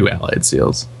effort for 2 allied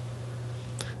seals.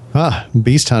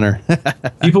 Beast Hunter.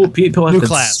 people have been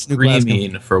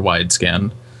screaming for wide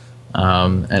scan.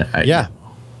 And I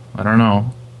don't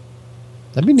know.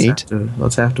 That'd be neat.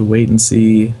 Let's have to wait and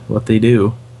see what they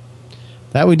do.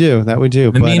 That we do. In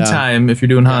the meantime, if you're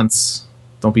doing hunts,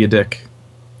 don't be a dick.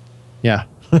 Yeah.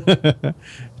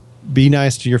 Be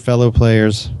nice to your fellow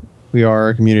players. We are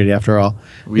a community after all.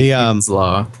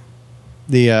 Law.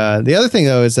 The other thing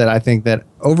though is that I think that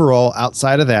overall,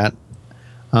 outside of that,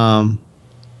 the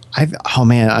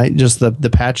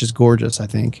patch is gorgeous. I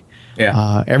think,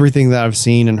 everything that I've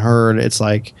seen and heard, it's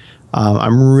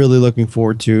I'm really looking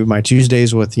forward to my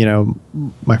Tuesdays with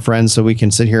my friends, so we can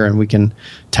sit here and we can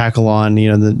tackle on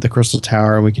the Crystal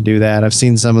Tower, and we can do that. I've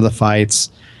seen some of the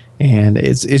fights, and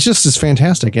it's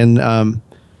fantastic, and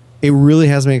it really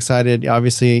has me excited.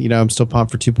 Obviously, I'm still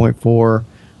pumped for 2.4.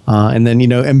 And then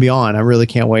and beyond. I really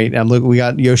can't wait. We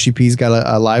got Yoshi P's got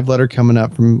a live letter coming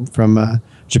up from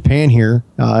Japan here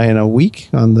in a week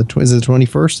on the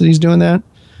 21st that he's doing that.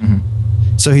 Mm-hmm.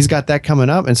 So he's got that coming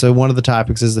up, and so one of the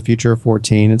topics is the future of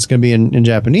 14. It's going to be in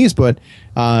Japanese, but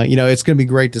it's going to be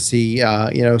great to see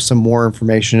some more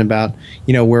information about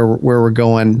where we're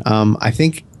going. I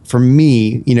think for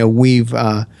me, we've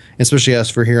especially us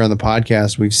for here on the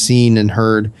podcast, we've seen and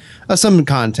heard some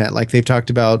content, like they've talked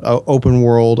about open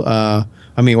world,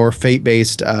 or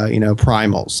fate-based,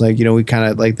 primals. We kind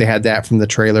of they had that from the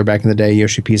trailer back in the day.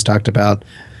 Yoshi P's talked about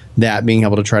that, being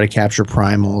able to try to capture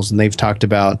primals, and they've talked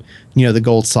about the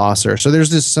gold saucer. So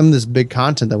there's some of this big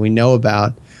content that we know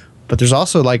about, but there's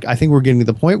also I think we're getting to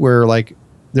the point where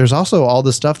there's also all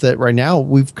the stuff that right now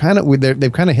they've kind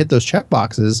of hit those check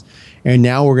boxes, and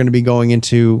now we're going to be going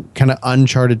into kind of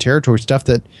uncharted territory, stuff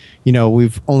that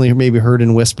we've only maybe heard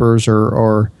in whispers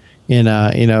or in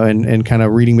and kind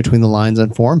of reading between the lines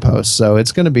on forum posts. So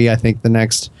it's going to be, I think, the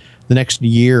next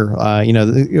year,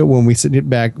 when we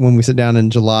sit down in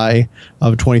July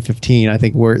of 2015, I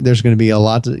think there's going to be a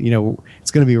lot to,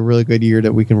 it's going to be a really good year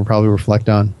that we can probably reflect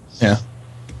on. Yeah.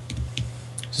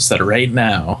 Just that right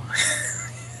now.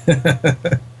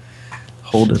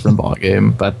 Whole different ball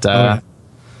game, but I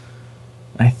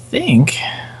think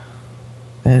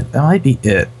that might be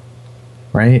it,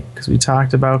 right? Because we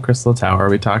talked about Crystal Tower,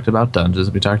 we talked about dungeons,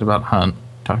 we talked about Hunt,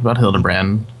 talked about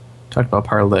Hildebrand, talked about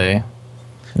Parlay.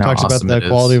 how Talks awesome about it the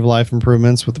is. quality of life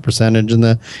improvements with the percentage in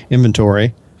the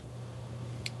inventory.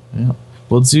 Yeah.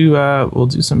 We'll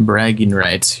do some bragging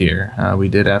rights here. We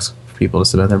did ask people to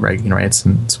submit their bragging rights,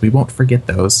 and so we won't forget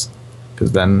those,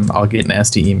 because then I'll get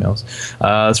nasty emails.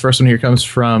 This first one here comes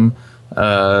from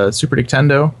Super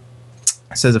Nintendo.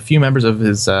 It says a few members of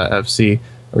his FC,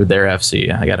 or their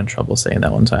FC. I got in trouble saying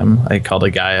that one time. I called a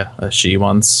guy a she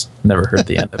once. Never heard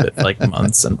the end of it for like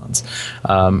months and months.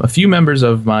 A few members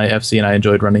of my FC and I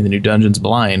enjoyed running the new dungeons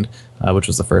blind, which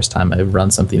was the first time I've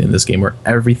run something in this game where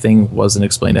everything wasn't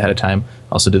explained ahead of time.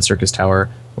 Also did Circus Tower,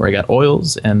 where I got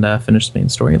oils and finished the main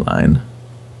storyline.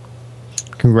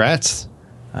 Congrats.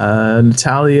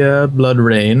 Natalia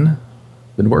Bloodrain,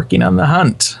 been working on the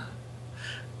hunt.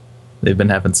 They've been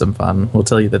having some fun. We'll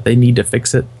tell you that they need to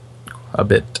fix it a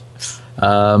bit.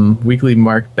 Weekly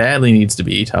Mark badly needs to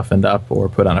be toughened up or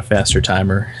put on a faster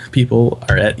timer. People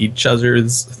are at each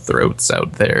other's throats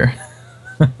out there.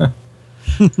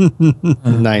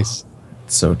 Nice.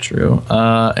 So true.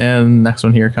 And next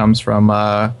one here comes from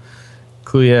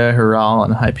Kluya, Hiral,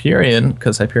 and Hyperion,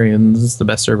 because Hyperion is the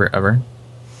best server ever.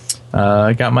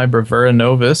 I got my Bravura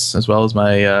Novus, as well as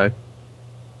my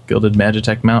Gilded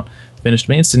Magitech mount. Finished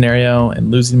main scenario and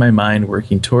losing my mind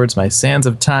working towards my Sands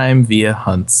of Time via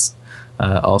hunts.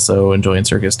 Also enjoying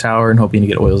Circus Tower and hoping to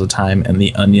get Oils of Time and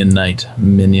the Onion Knight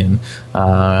minion.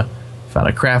 Found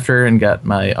a crafter and got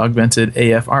my augmented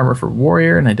AF armor for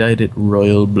Warrior, and I dyed it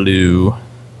royal blue.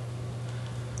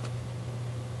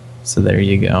 So there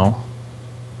you go.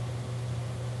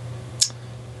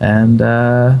 And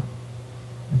I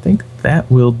think that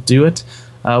will do it.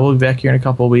 We'll be back here in a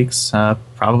couple of weeks,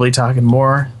 probably talking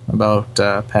more about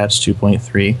patch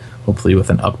 2.3, hopefully with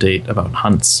an update about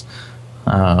hunts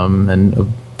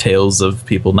and tales of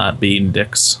people not being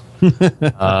dicks.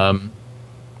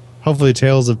 Hopefully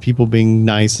tales of people being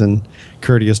nice and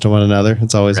courteous to one another.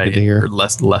 It's always good to hear. Or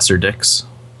lesser dicks.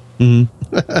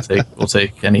 Mm-hmm. We'll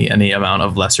take any amount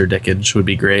of lesser dickage would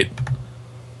be great.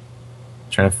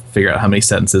 Trying to figure out how many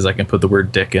sentences I can put the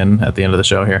word dick in at the end of the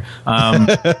show here.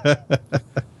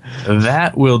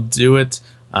 That will do it.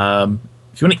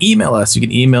 If you want to email us, you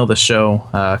can email the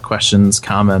show questions,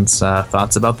 comments,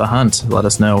 thoughts about the hunt. Let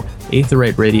us know.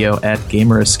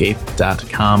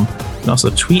 aetherite@gamerescape.com. You can also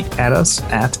tweet at us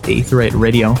at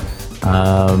aetherite.radio.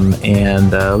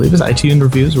 And leave us iTunes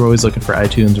reviews. We're always looking for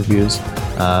iTunes reviews.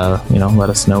 Let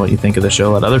us know what you think of the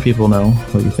show. Let other people know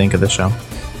what you think of the show.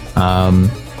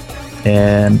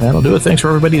 And that'll do it. Thanks for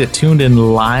everybody that tuned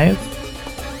in live.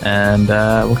 And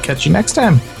we'll catch you next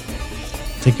time.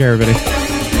 Take care, everybody.